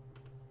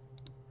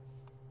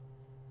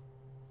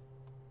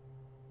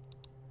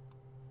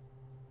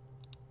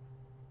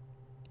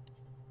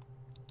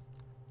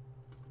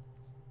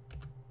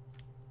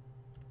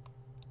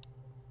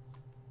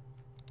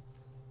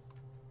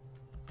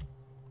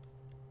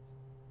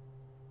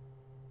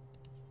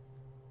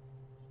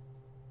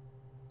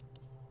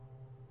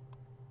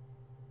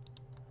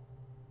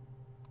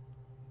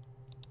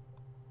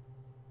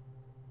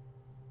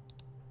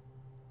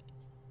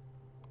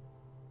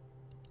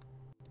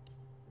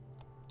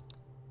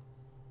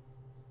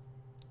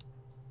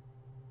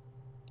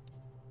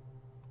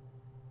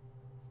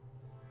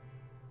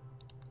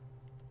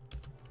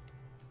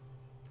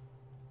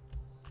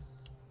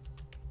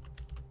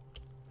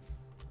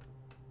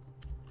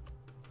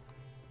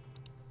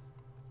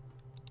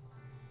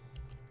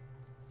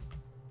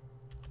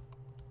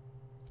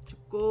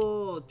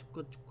 Choco,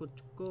 choco, choco,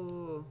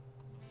 choco.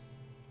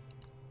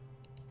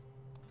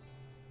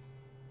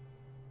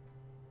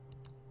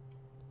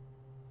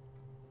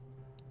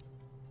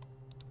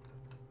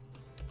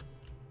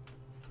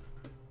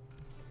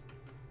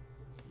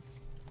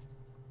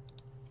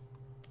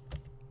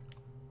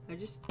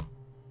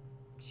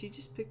 She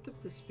just picked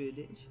up the spoon,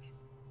 didn't she?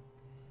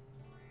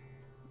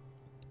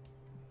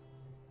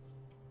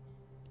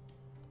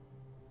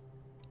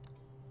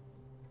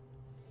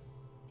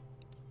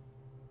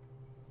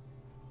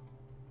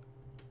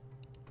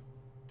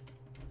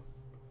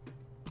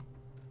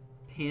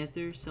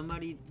 panther.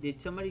 Did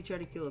somebody try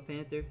to kill a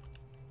panther?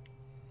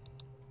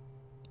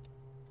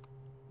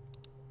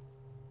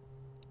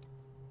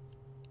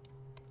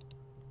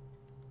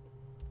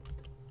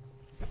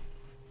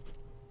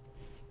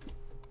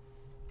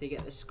 They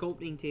got the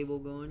sculpting table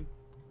going.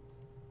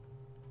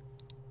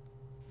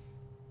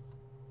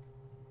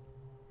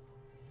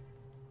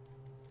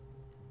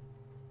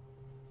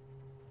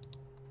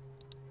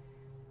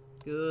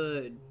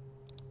 Good.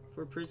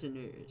 For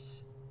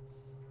prisoners.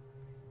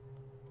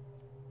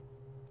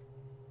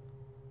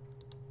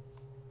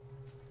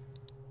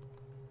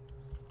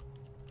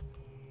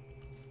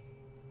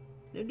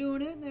 They're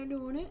doing it, they're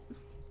doing it.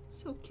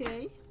 It's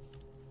okay.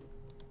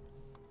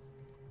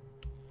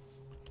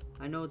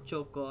 I know,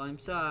 Choco, I'm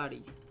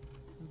sorry.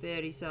 I'm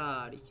very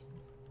sorry.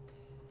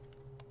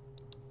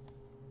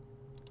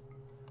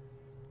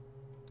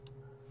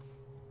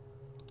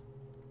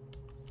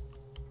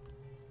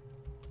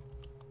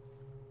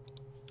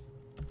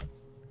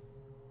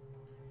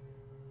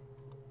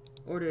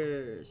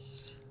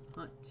 Orders.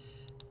 Hunt.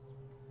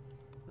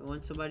 I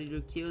want somebody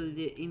to kill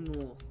the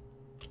emu.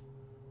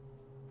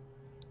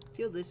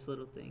 Kill this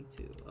little thing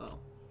too. Oh.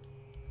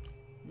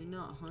 They're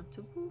not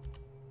huntable?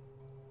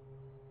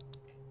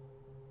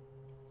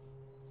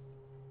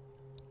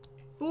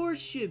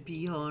 Boars should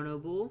be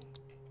huntable.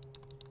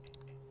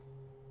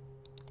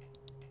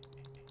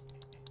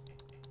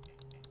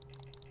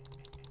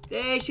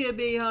 They should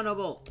be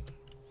huntable.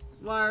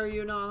 Why are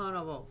you not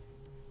huntable?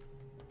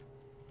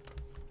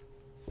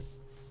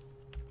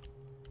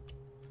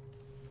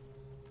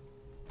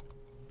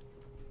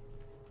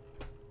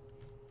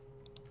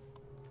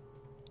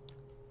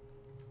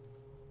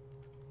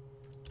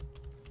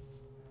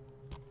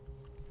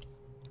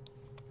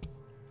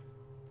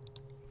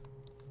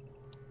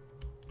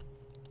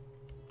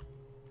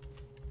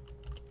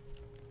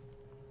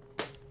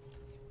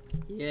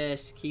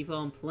 Yes, keep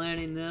on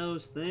planting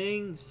those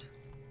things.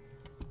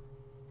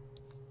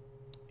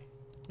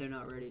 They're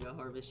not ready to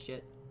harvest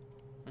yet.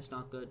 That's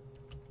not good.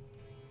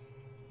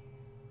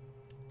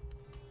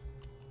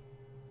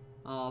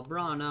 Oh,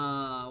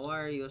 Brana, why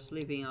are you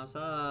sleeping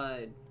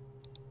outside?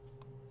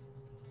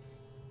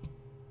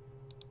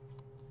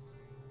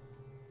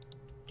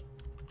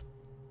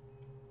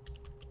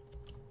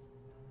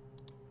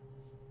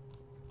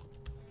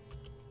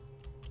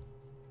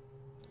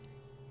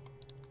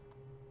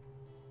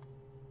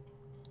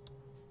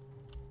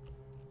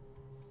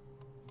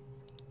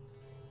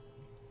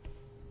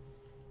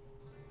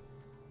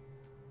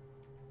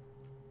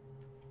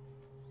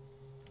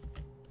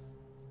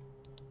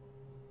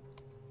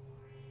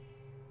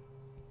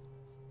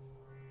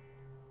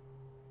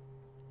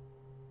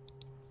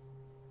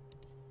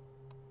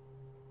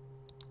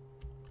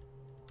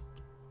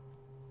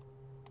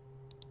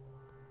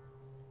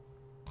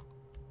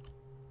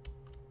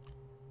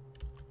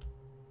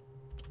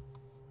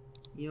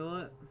 You know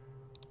what?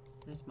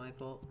 That's my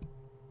fault.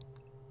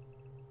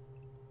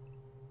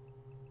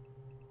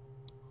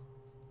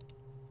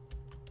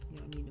 You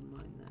don't need to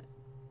mind that.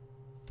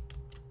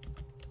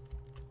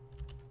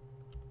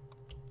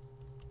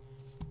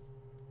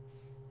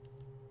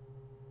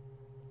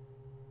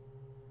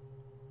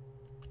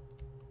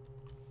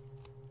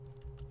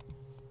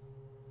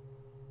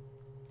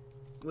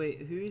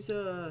 Wait, who's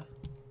is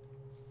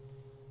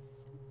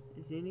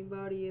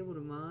anybody able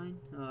to mine?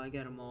 Oh, I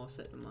got them all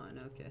set to mine.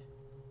 Okay.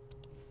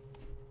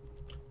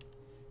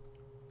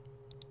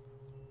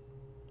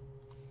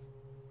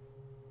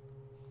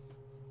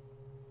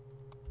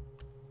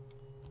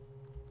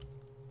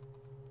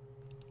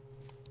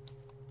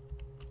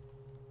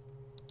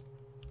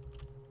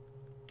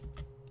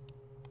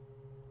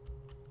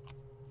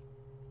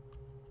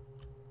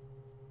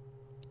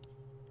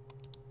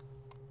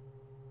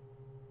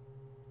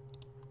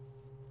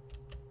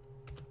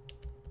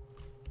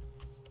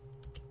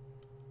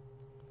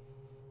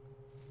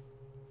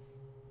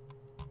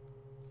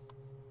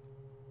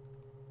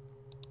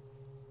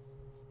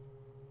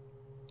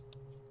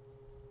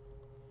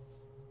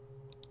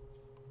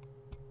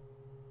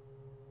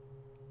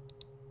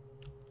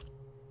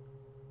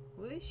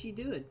 What is she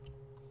doing?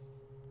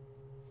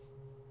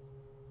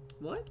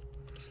 What?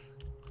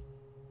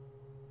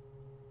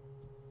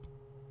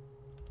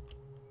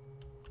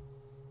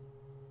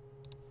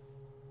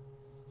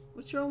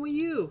 What's wrong with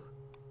you?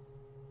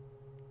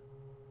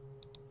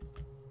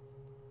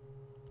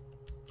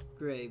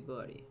 Great,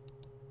 buddy.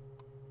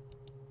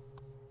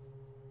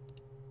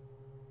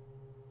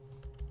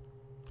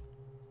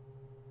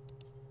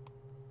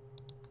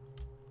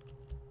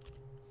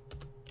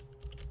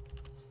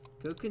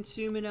 Go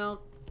consume an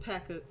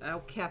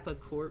alcapa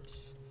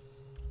corpse.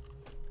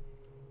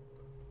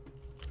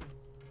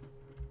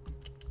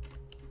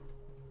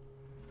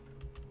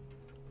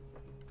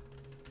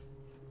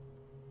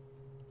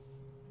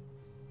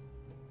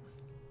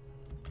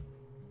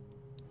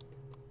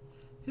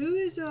 Who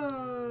is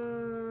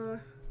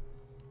our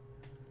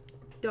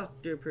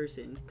doctor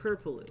person?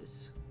 Purple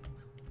is.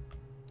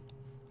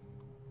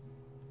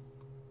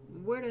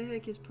 Where the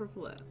heck is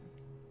Purple at?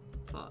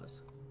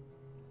 Pause.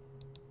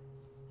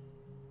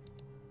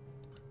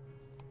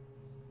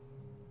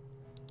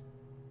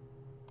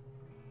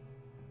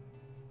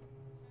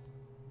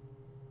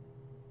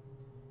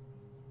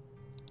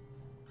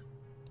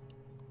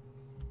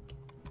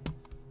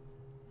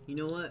 You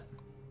know what?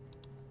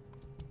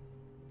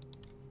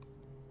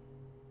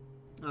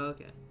 Oh,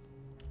 okay.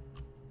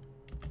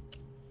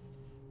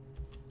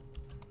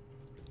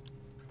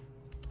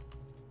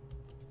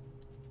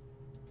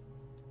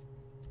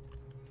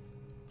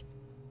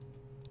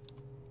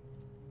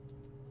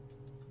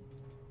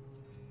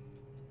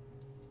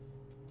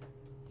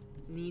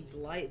 Needs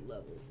light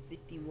level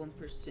 51%,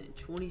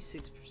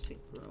 26%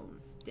 grown.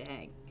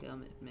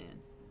 Dadgummit,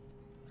 man.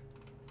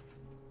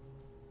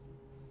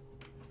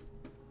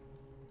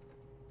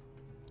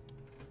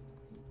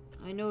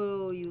 I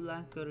know you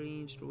lack a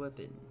ranged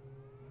weapon.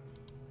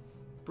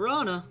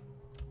 Brana!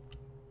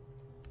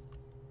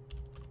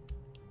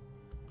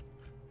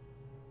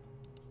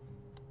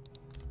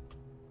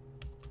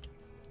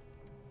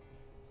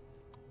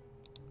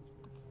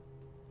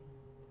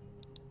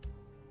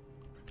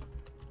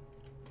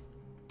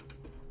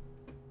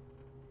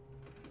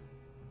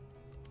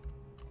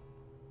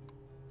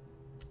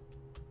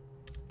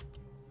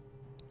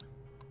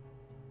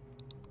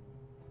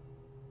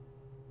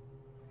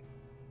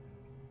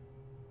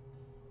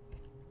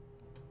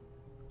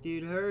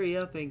 Dude, hurry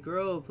up and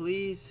grow,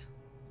 please.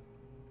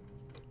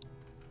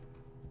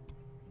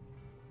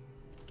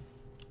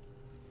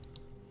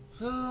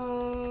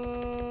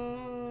 Oh,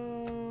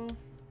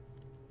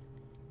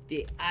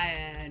 the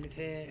Iron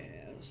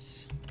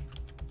Fist.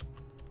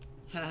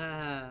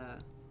 Ha.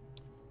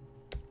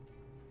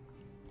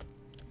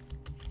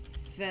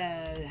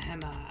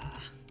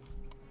 Valhammer.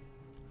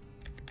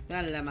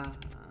 Valhammer.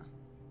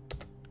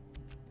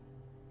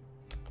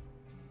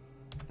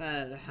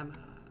 Valhammer.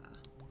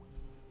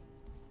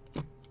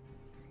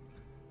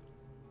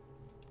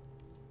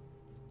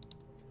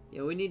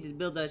 Yeah, we need to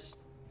build that.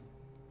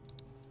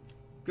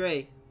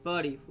 Gray,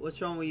 buddy,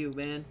 what's wrong with you,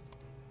 man?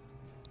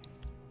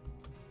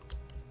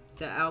 Is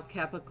that Al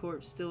Kappa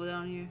corpse still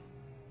down here?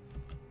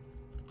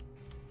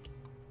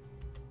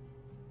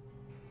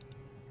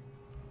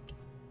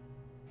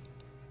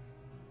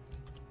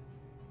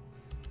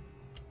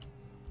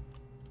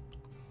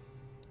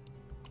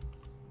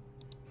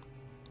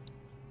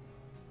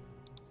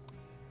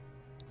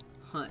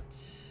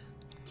 Hunt.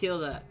 Kill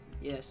that.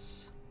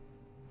 Yes.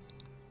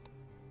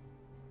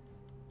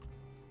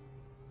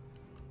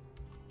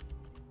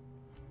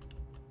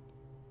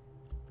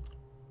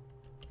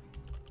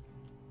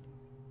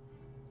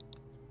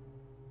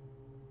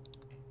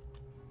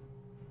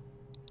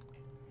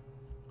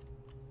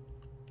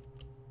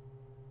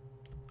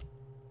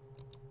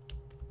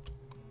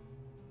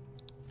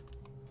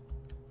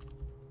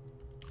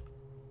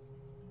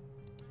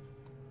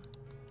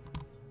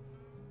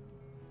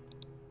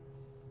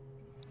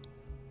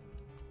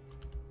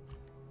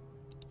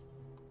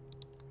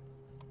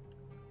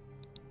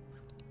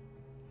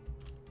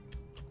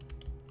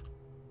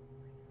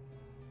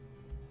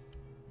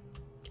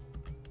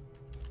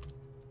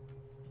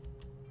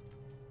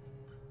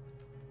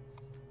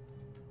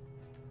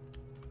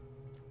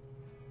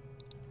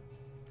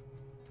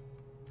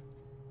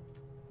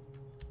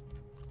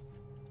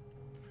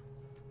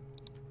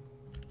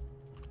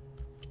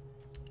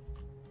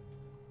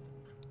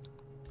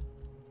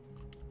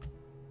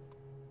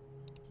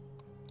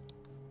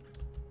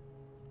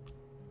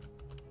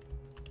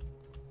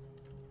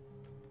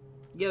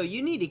 Yo,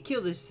 you need to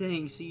kill this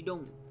thing so you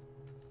don't...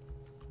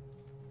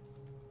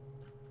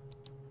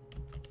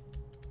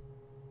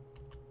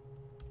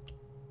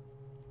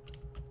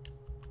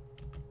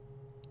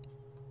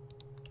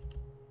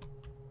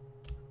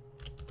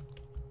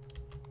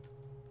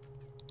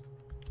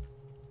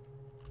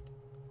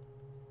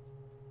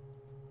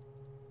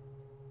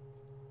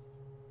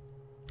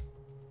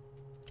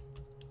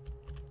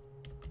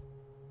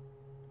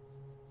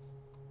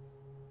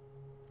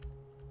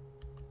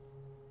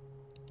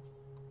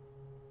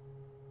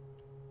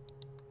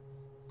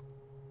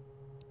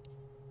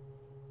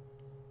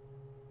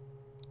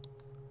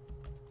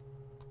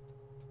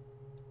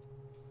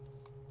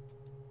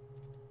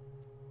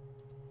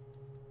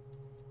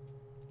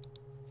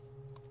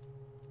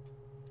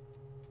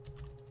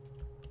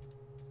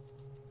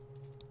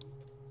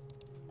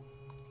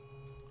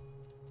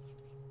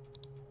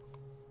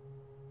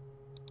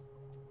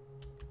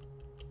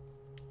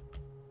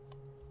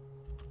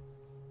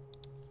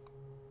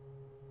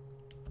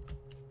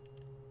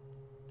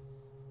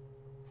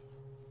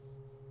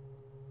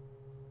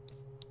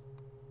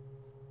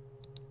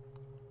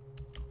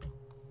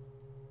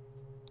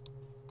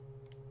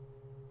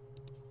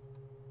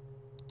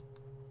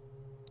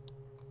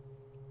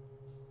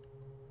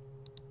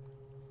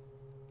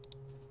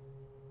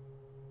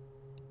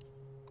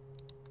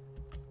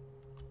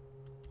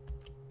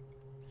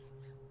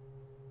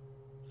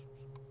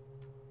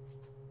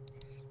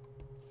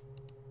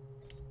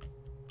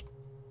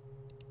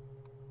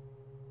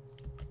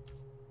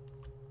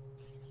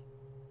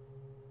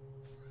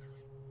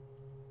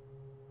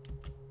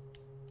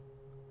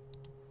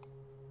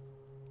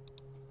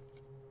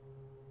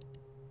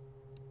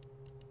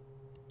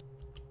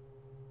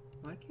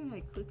 Why can't I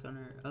click on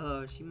her?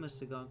 Oh, she must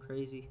have gone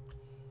crazy.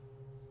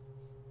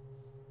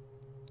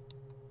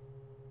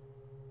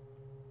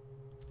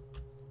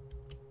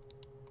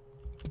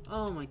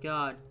 Oh my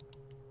god.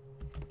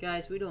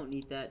 Guys, we don't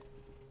need that.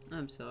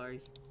 I'm sorry.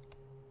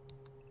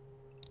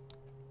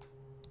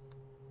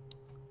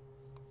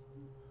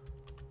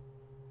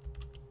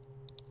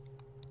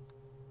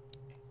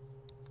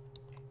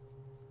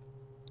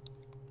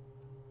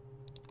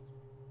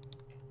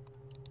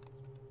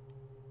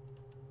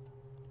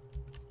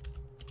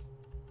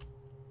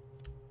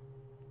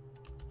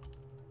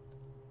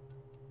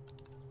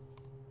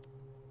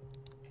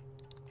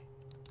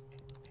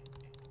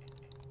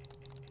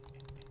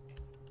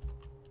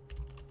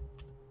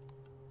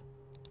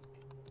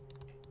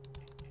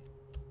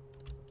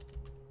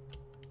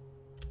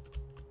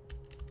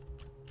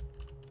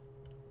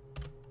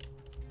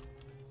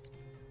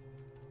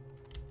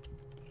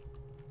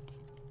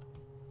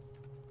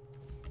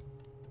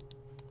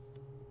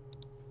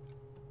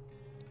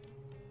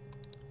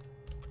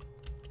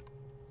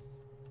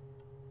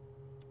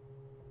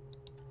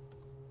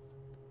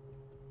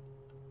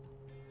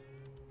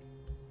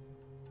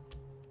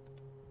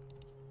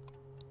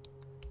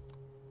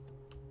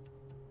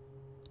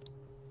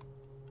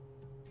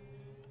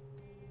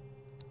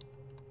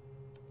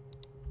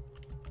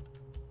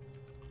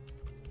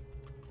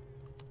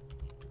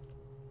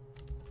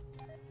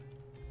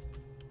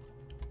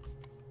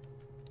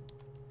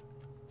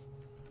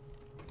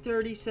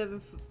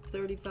 $37,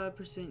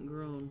 35%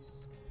 grown.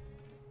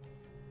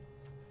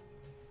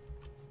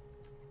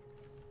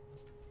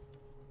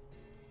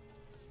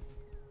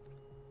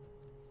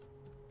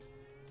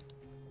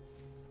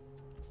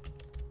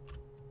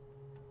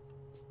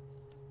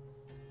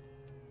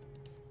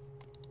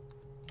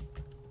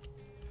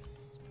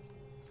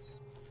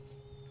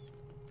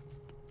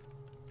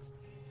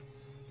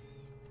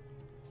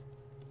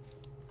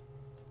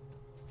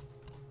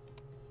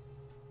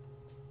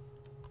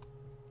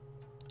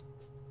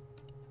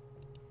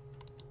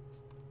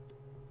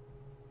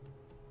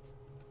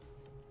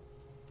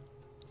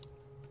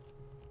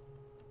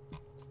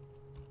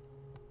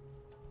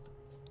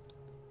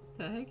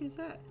 The heck is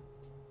that?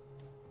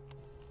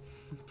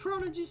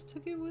 Prona just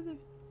took it with her.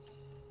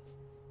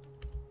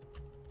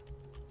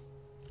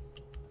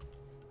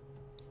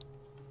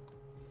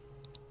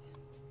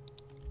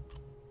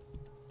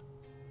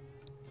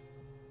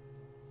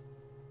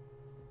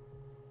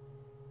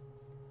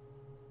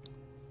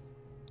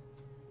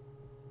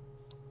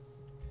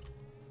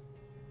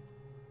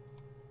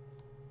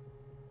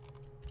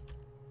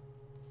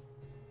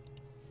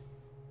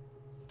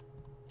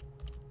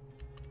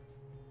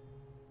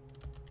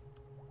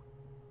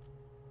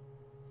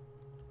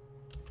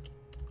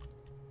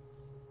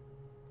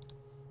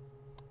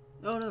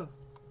 Oh no.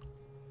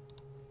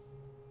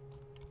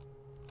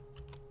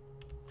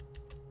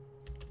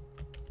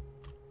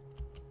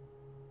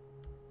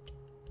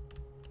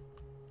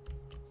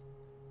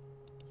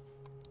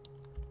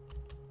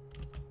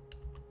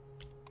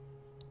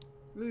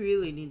 We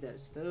really need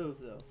that stove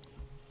though.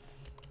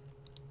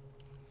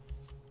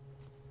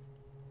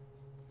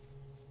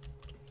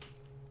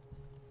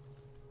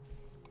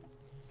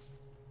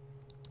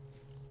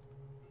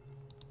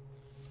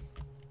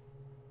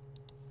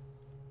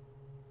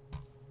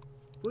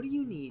 What do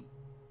you need?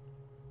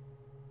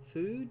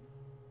 Food?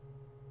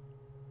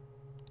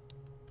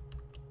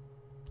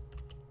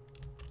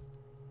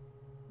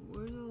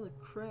 Where's all the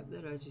crap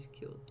that I just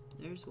killed?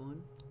 There's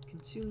one.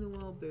 Consume the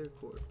wild bear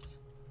corpse.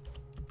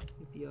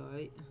 You'll be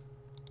alright.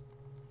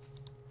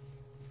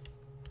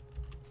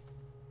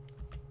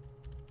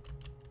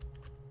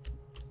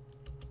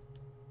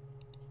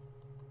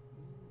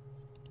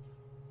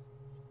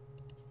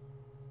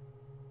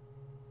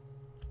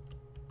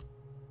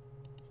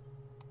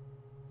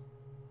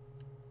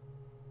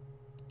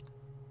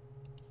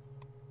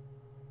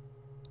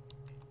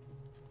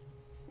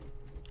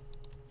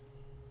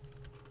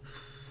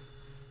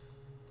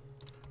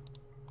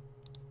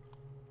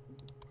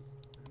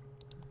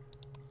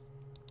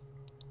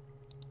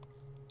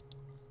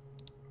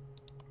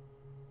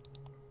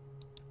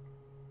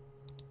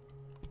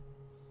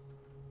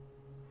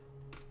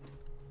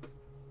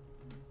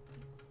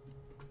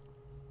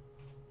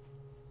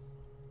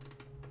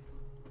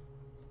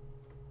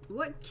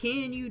 What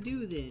can you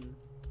do then?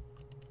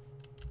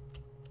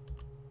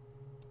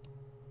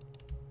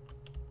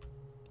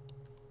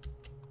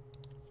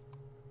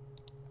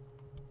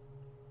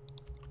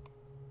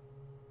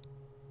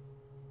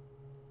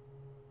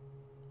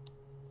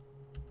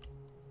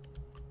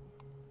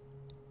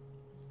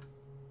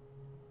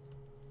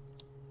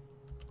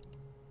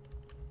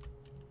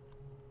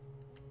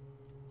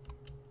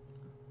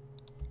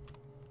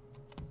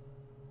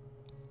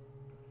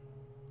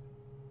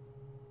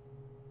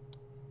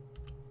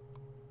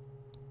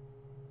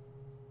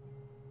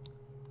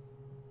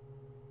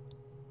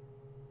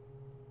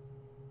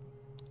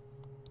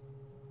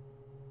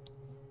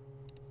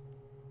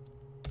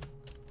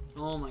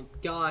 Oh my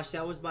gosh,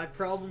 that was my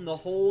problem the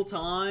whole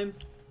time.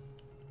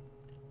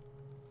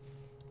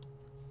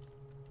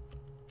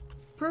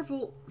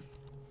 Purple.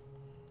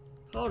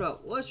 Hold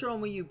up. What's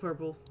wrong with you,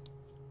 Purple?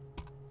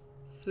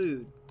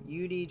 Food.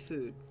 You need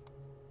food.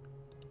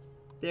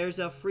 There's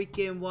a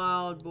freaking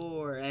wild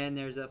boar, and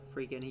there's a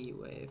freaking heat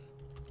wave.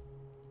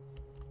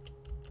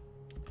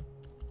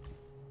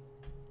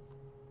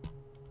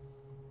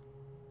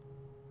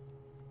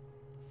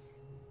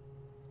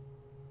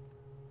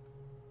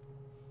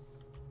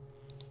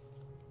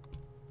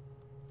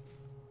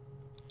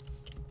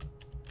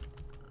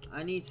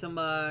 I need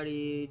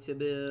somebody to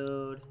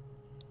build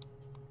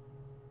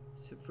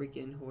some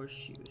freaking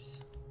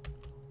horseshoes.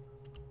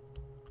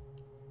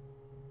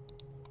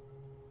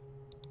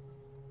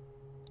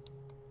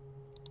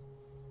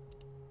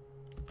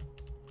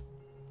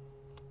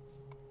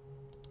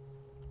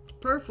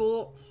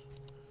 Purple.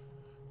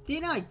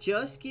 Didn't I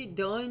just get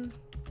done?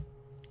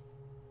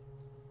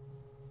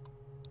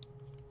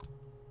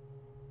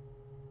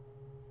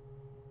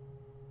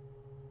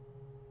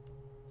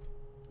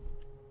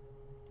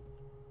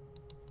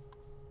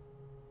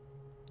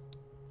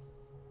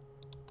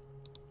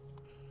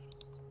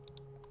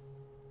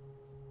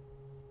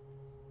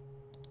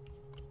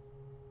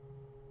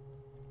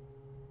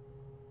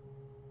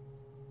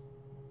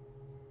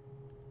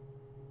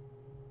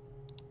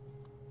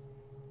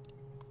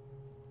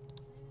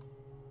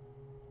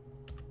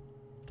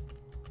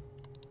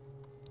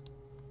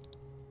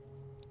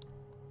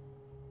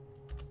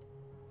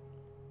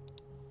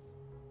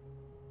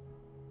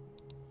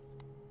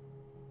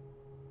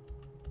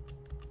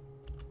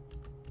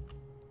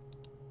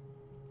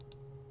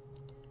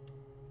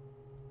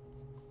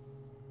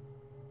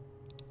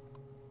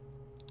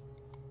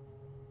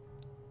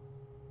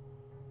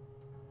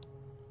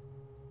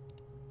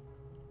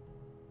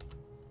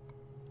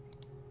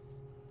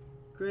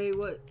 Gray,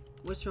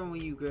 what's wrong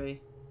with you, Gray?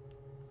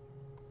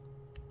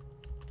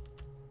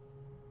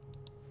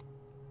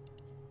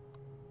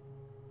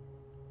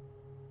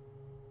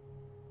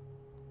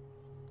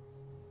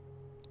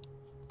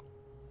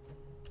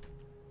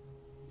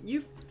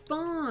 You're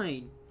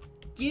fine.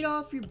 Get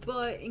off your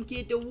butt and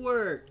get to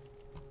work.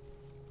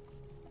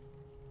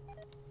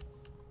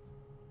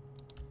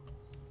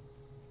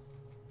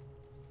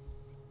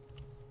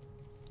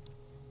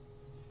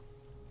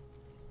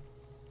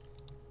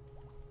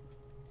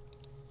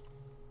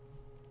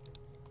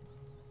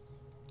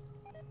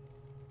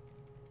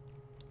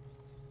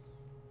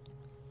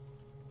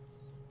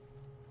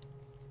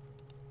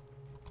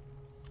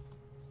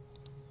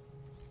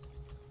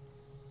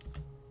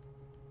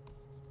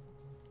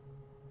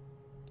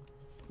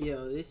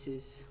 Yo, this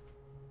is...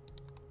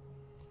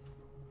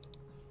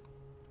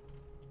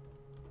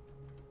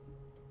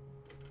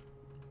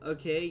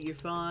 Okay, you're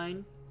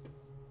fine.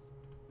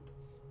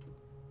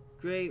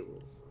 Gray...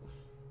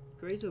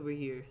 Gray's over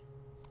here.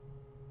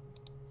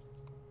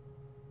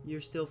 You're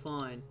still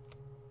fine.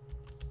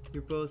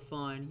 You're both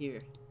fine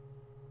here.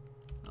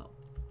 Oh.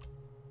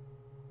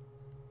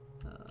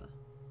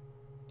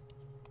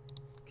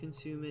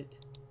 Consume it.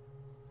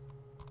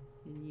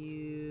 And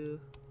you...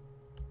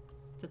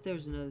 I thought there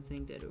was another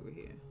thing dead over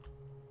here.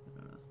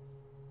 I don't know.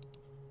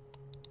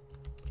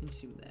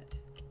 Consume that.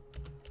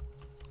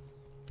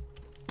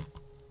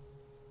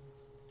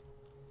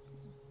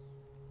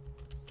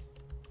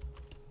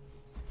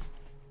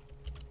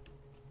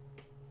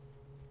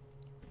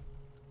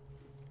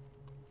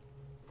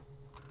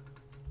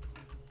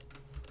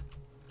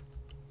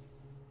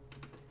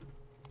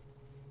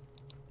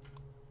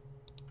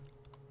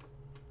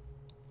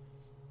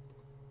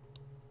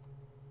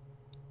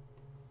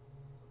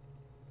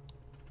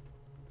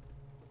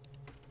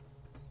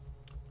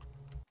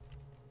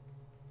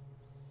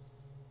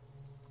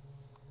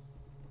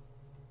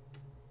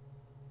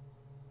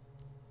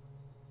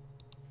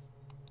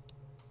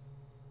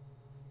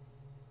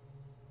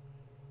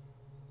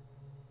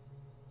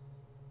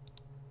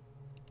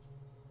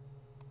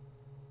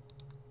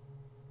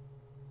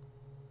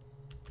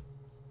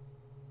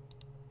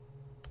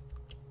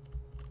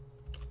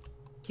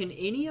 Can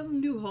any of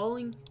them do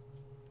hauling?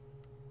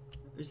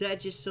 Or is that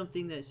just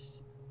something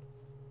that's...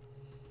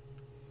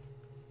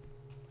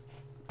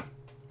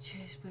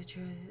 Chased by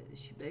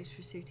she begs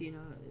for safety and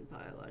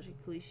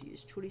biologically she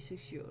is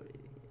 26-year-old.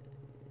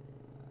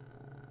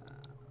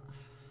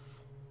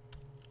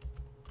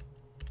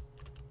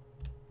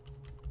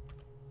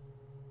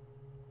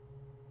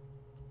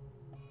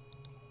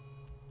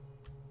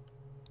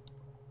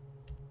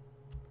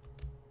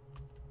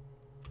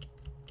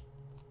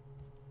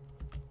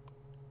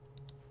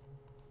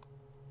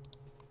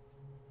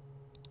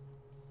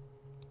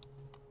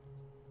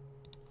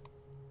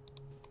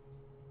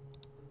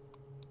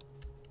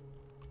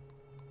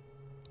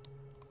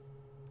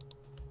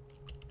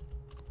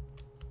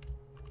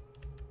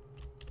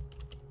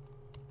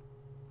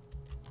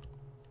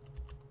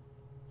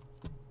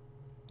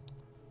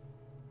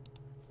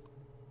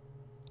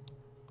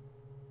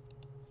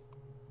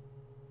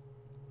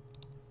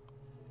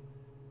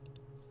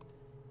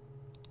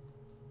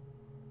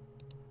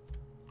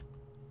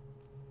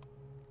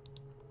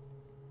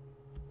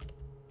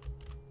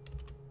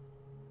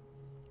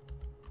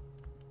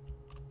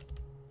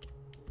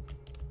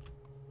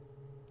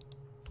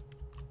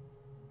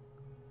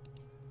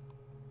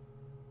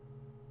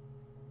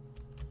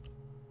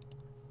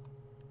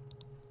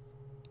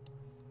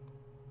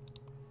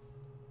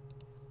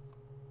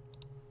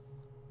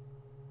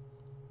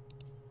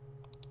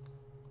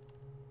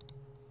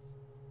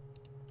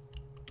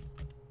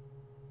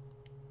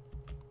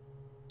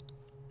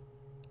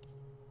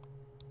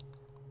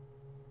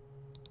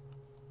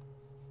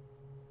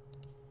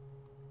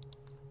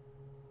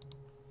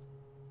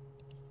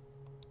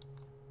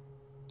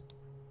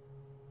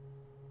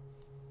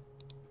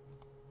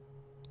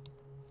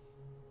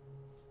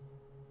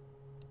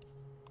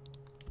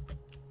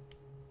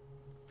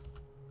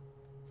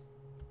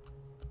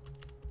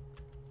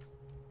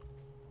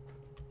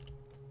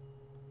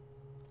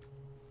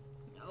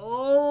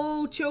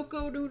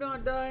 Choco, do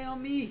not die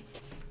on me.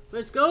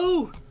 Let's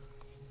go.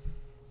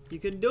 You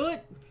can do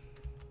it.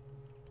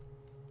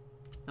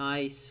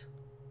 Nice.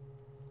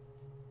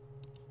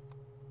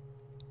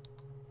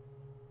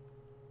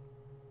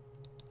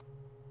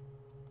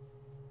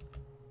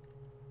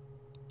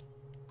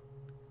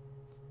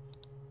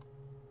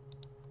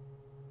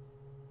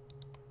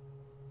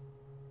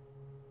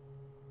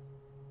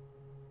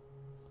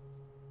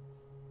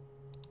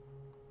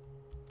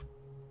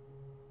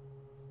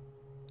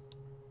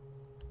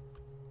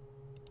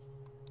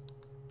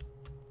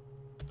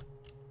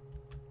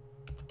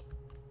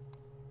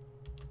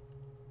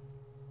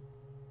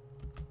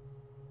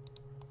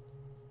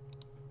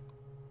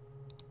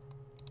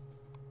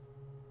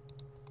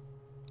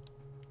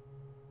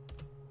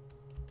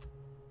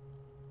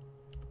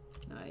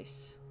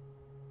 Nice.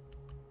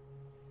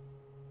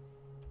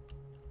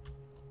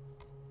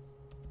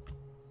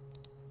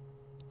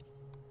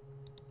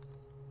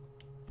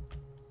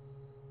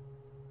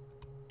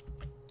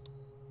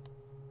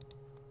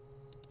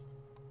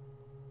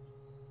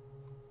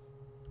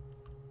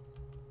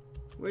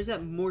 Where's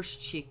that Morse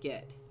chick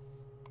at?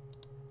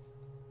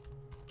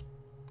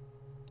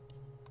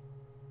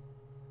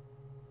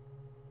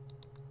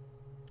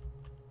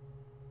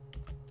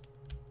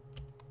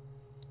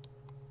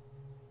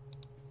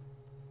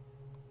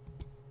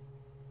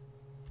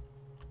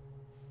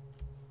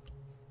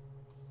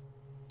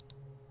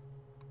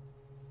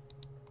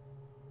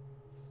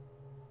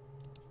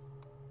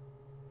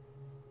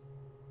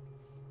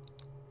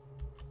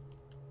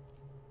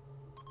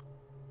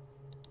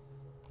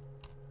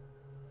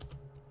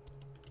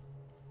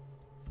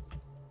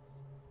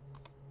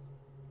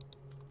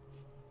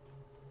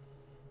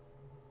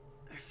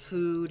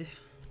 Food.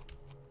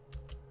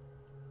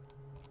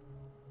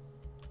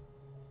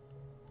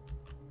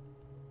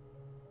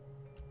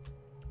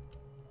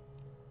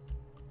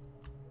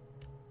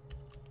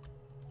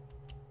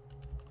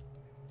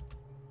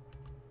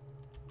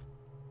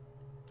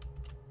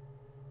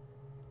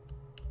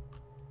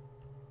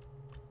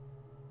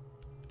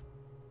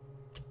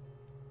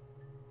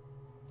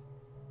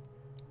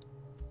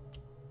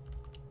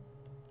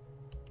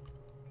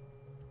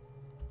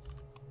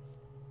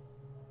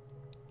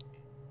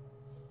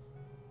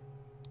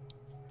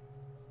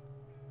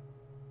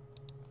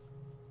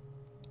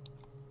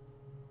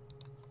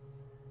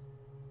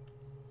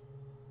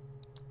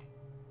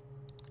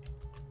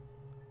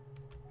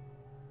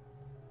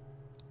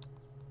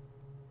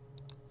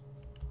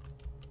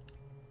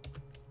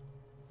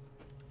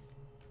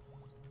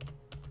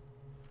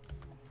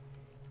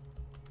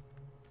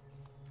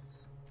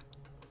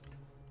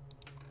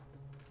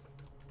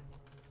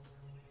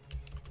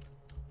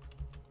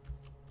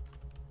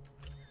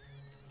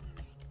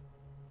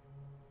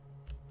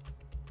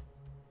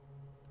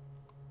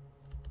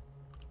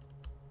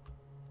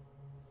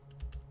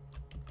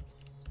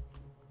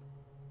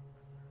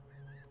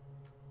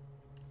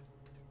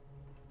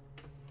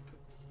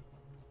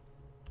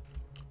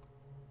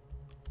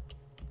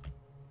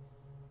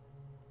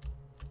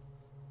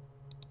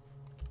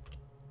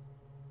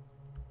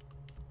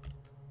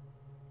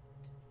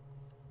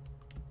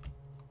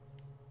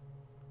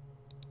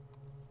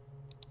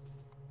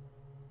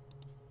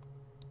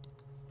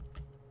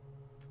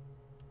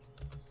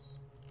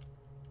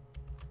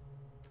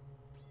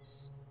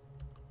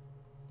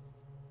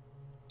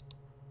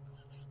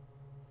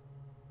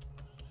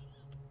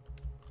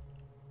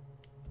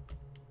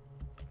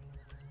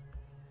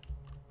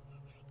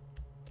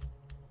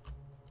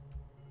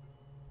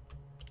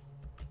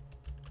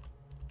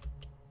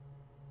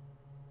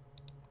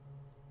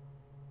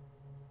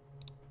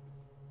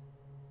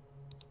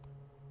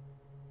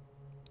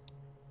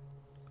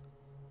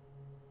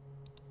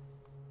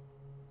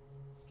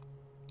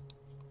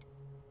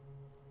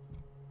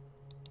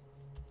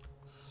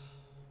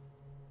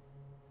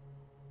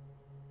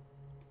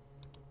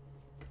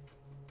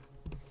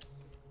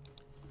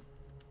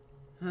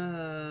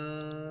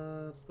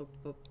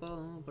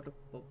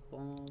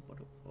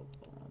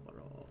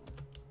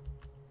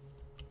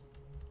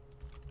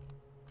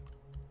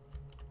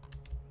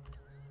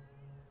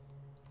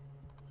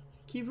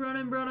 Keep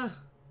running, brother.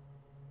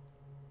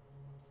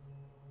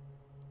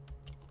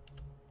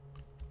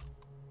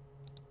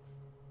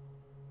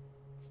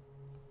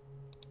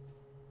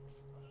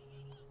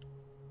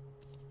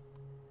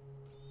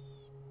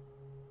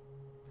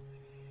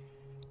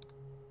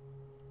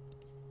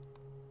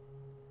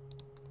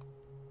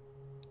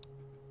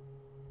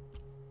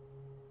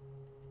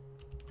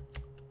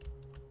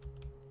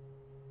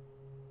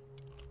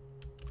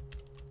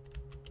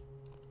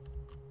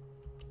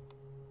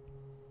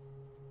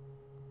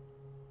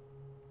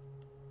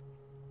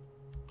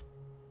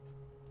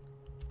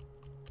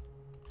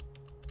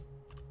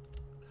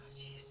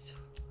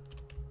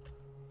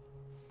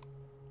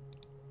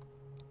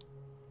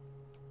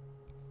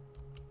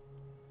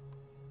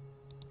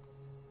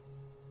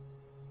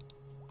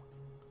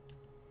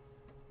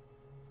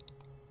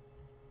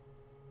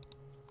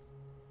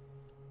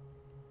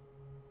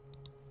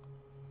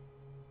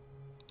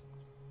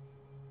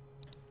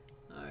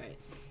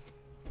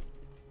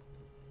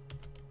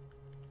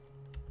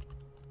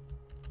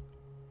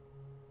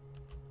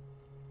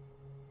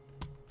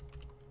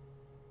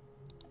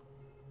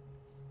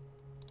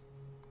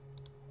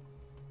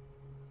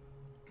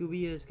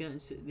 Gubia has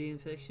gotten the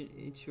infection.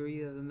 Ensure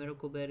you have a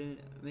medical bed and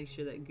make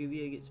sure that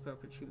Gubia gets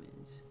proper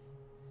treatment.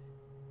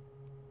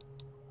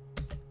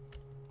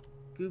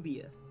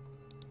 Gubia.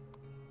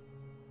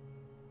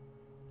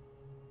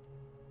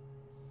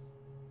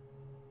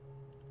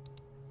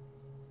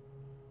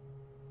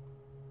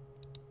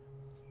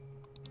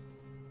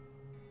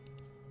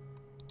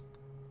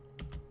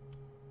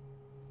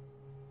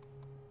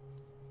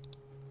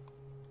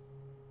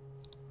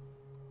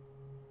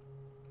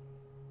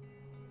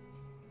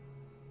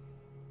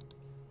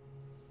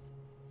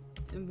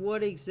 And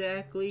what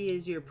exactly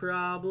is your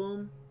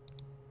problem?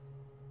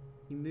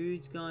 Your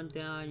mood's gone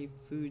down, your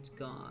food's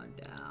gone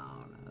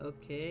down.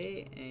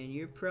 Okay, and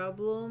your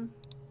problem?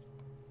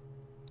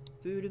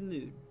 Food and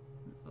mood.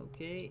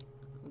 Okay,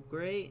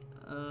 great.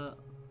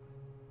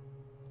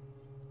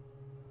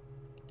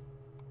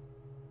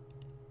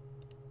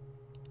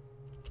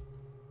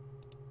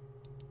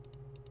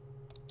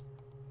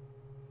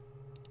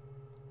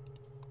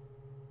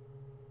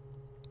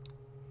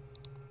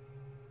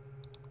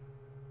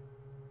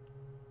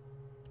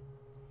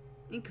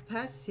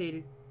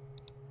 Incapacitated?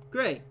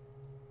 Great.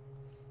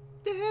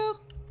 The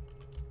hell?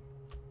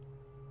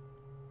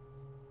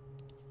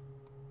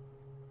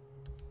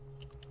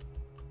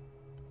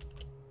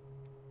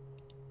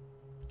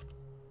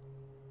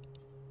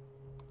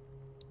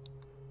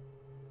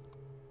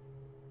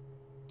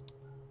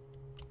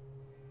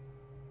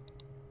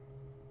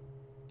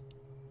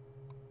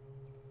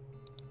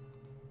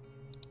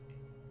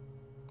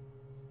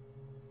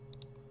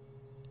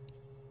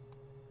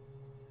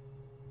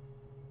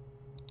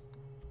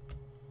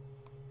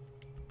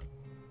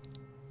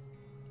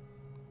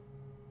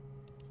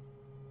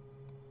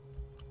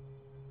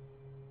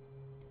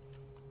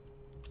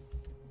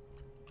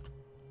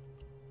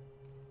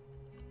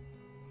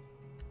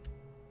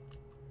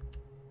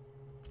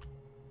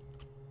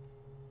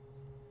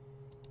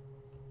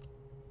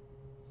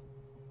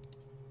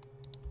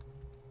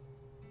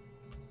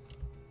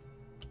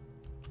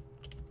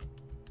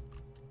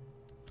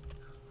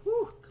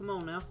 Whew, come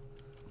on now.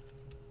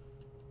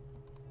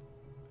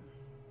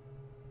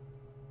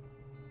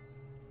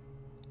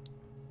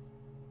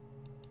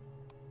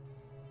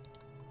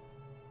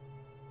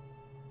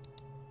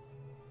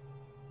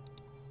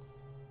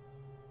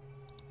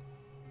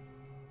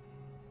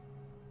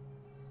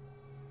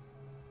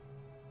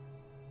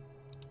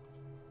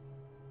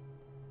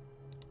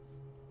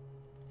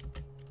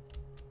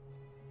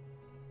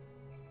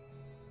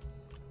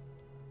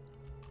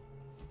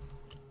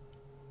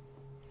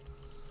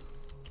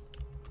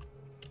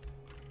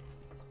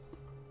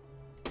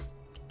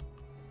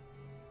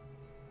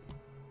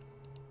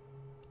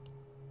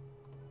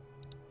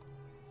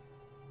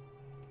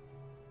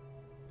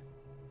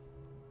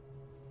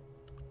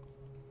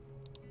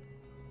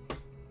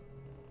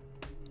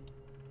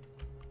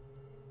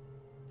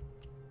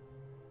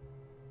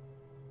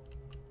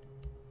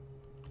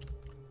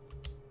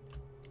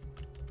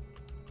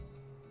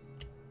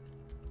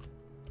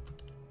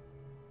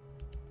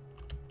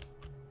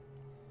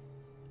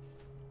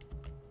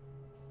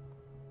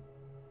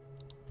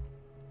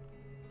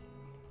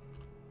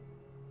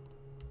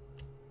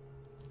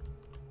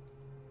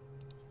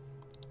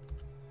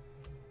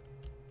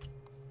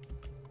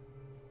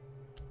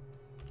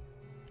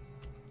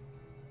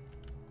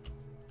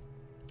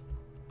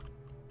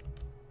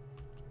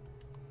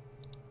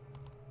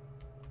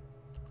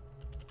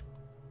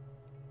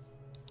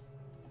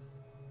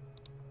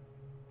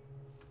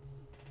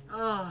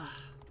 Ah.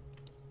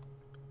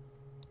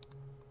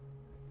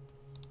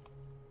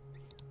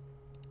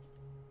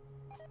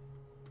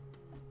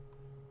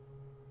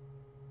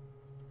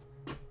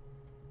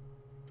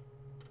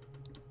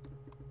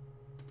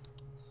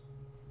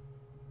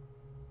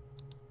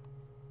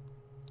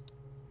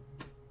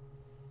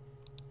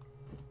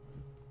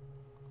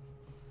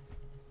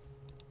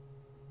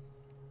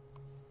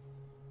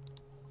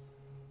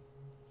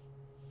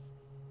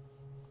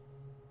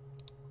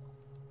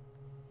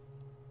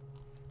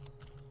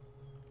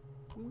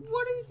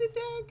 What is the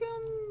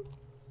daggum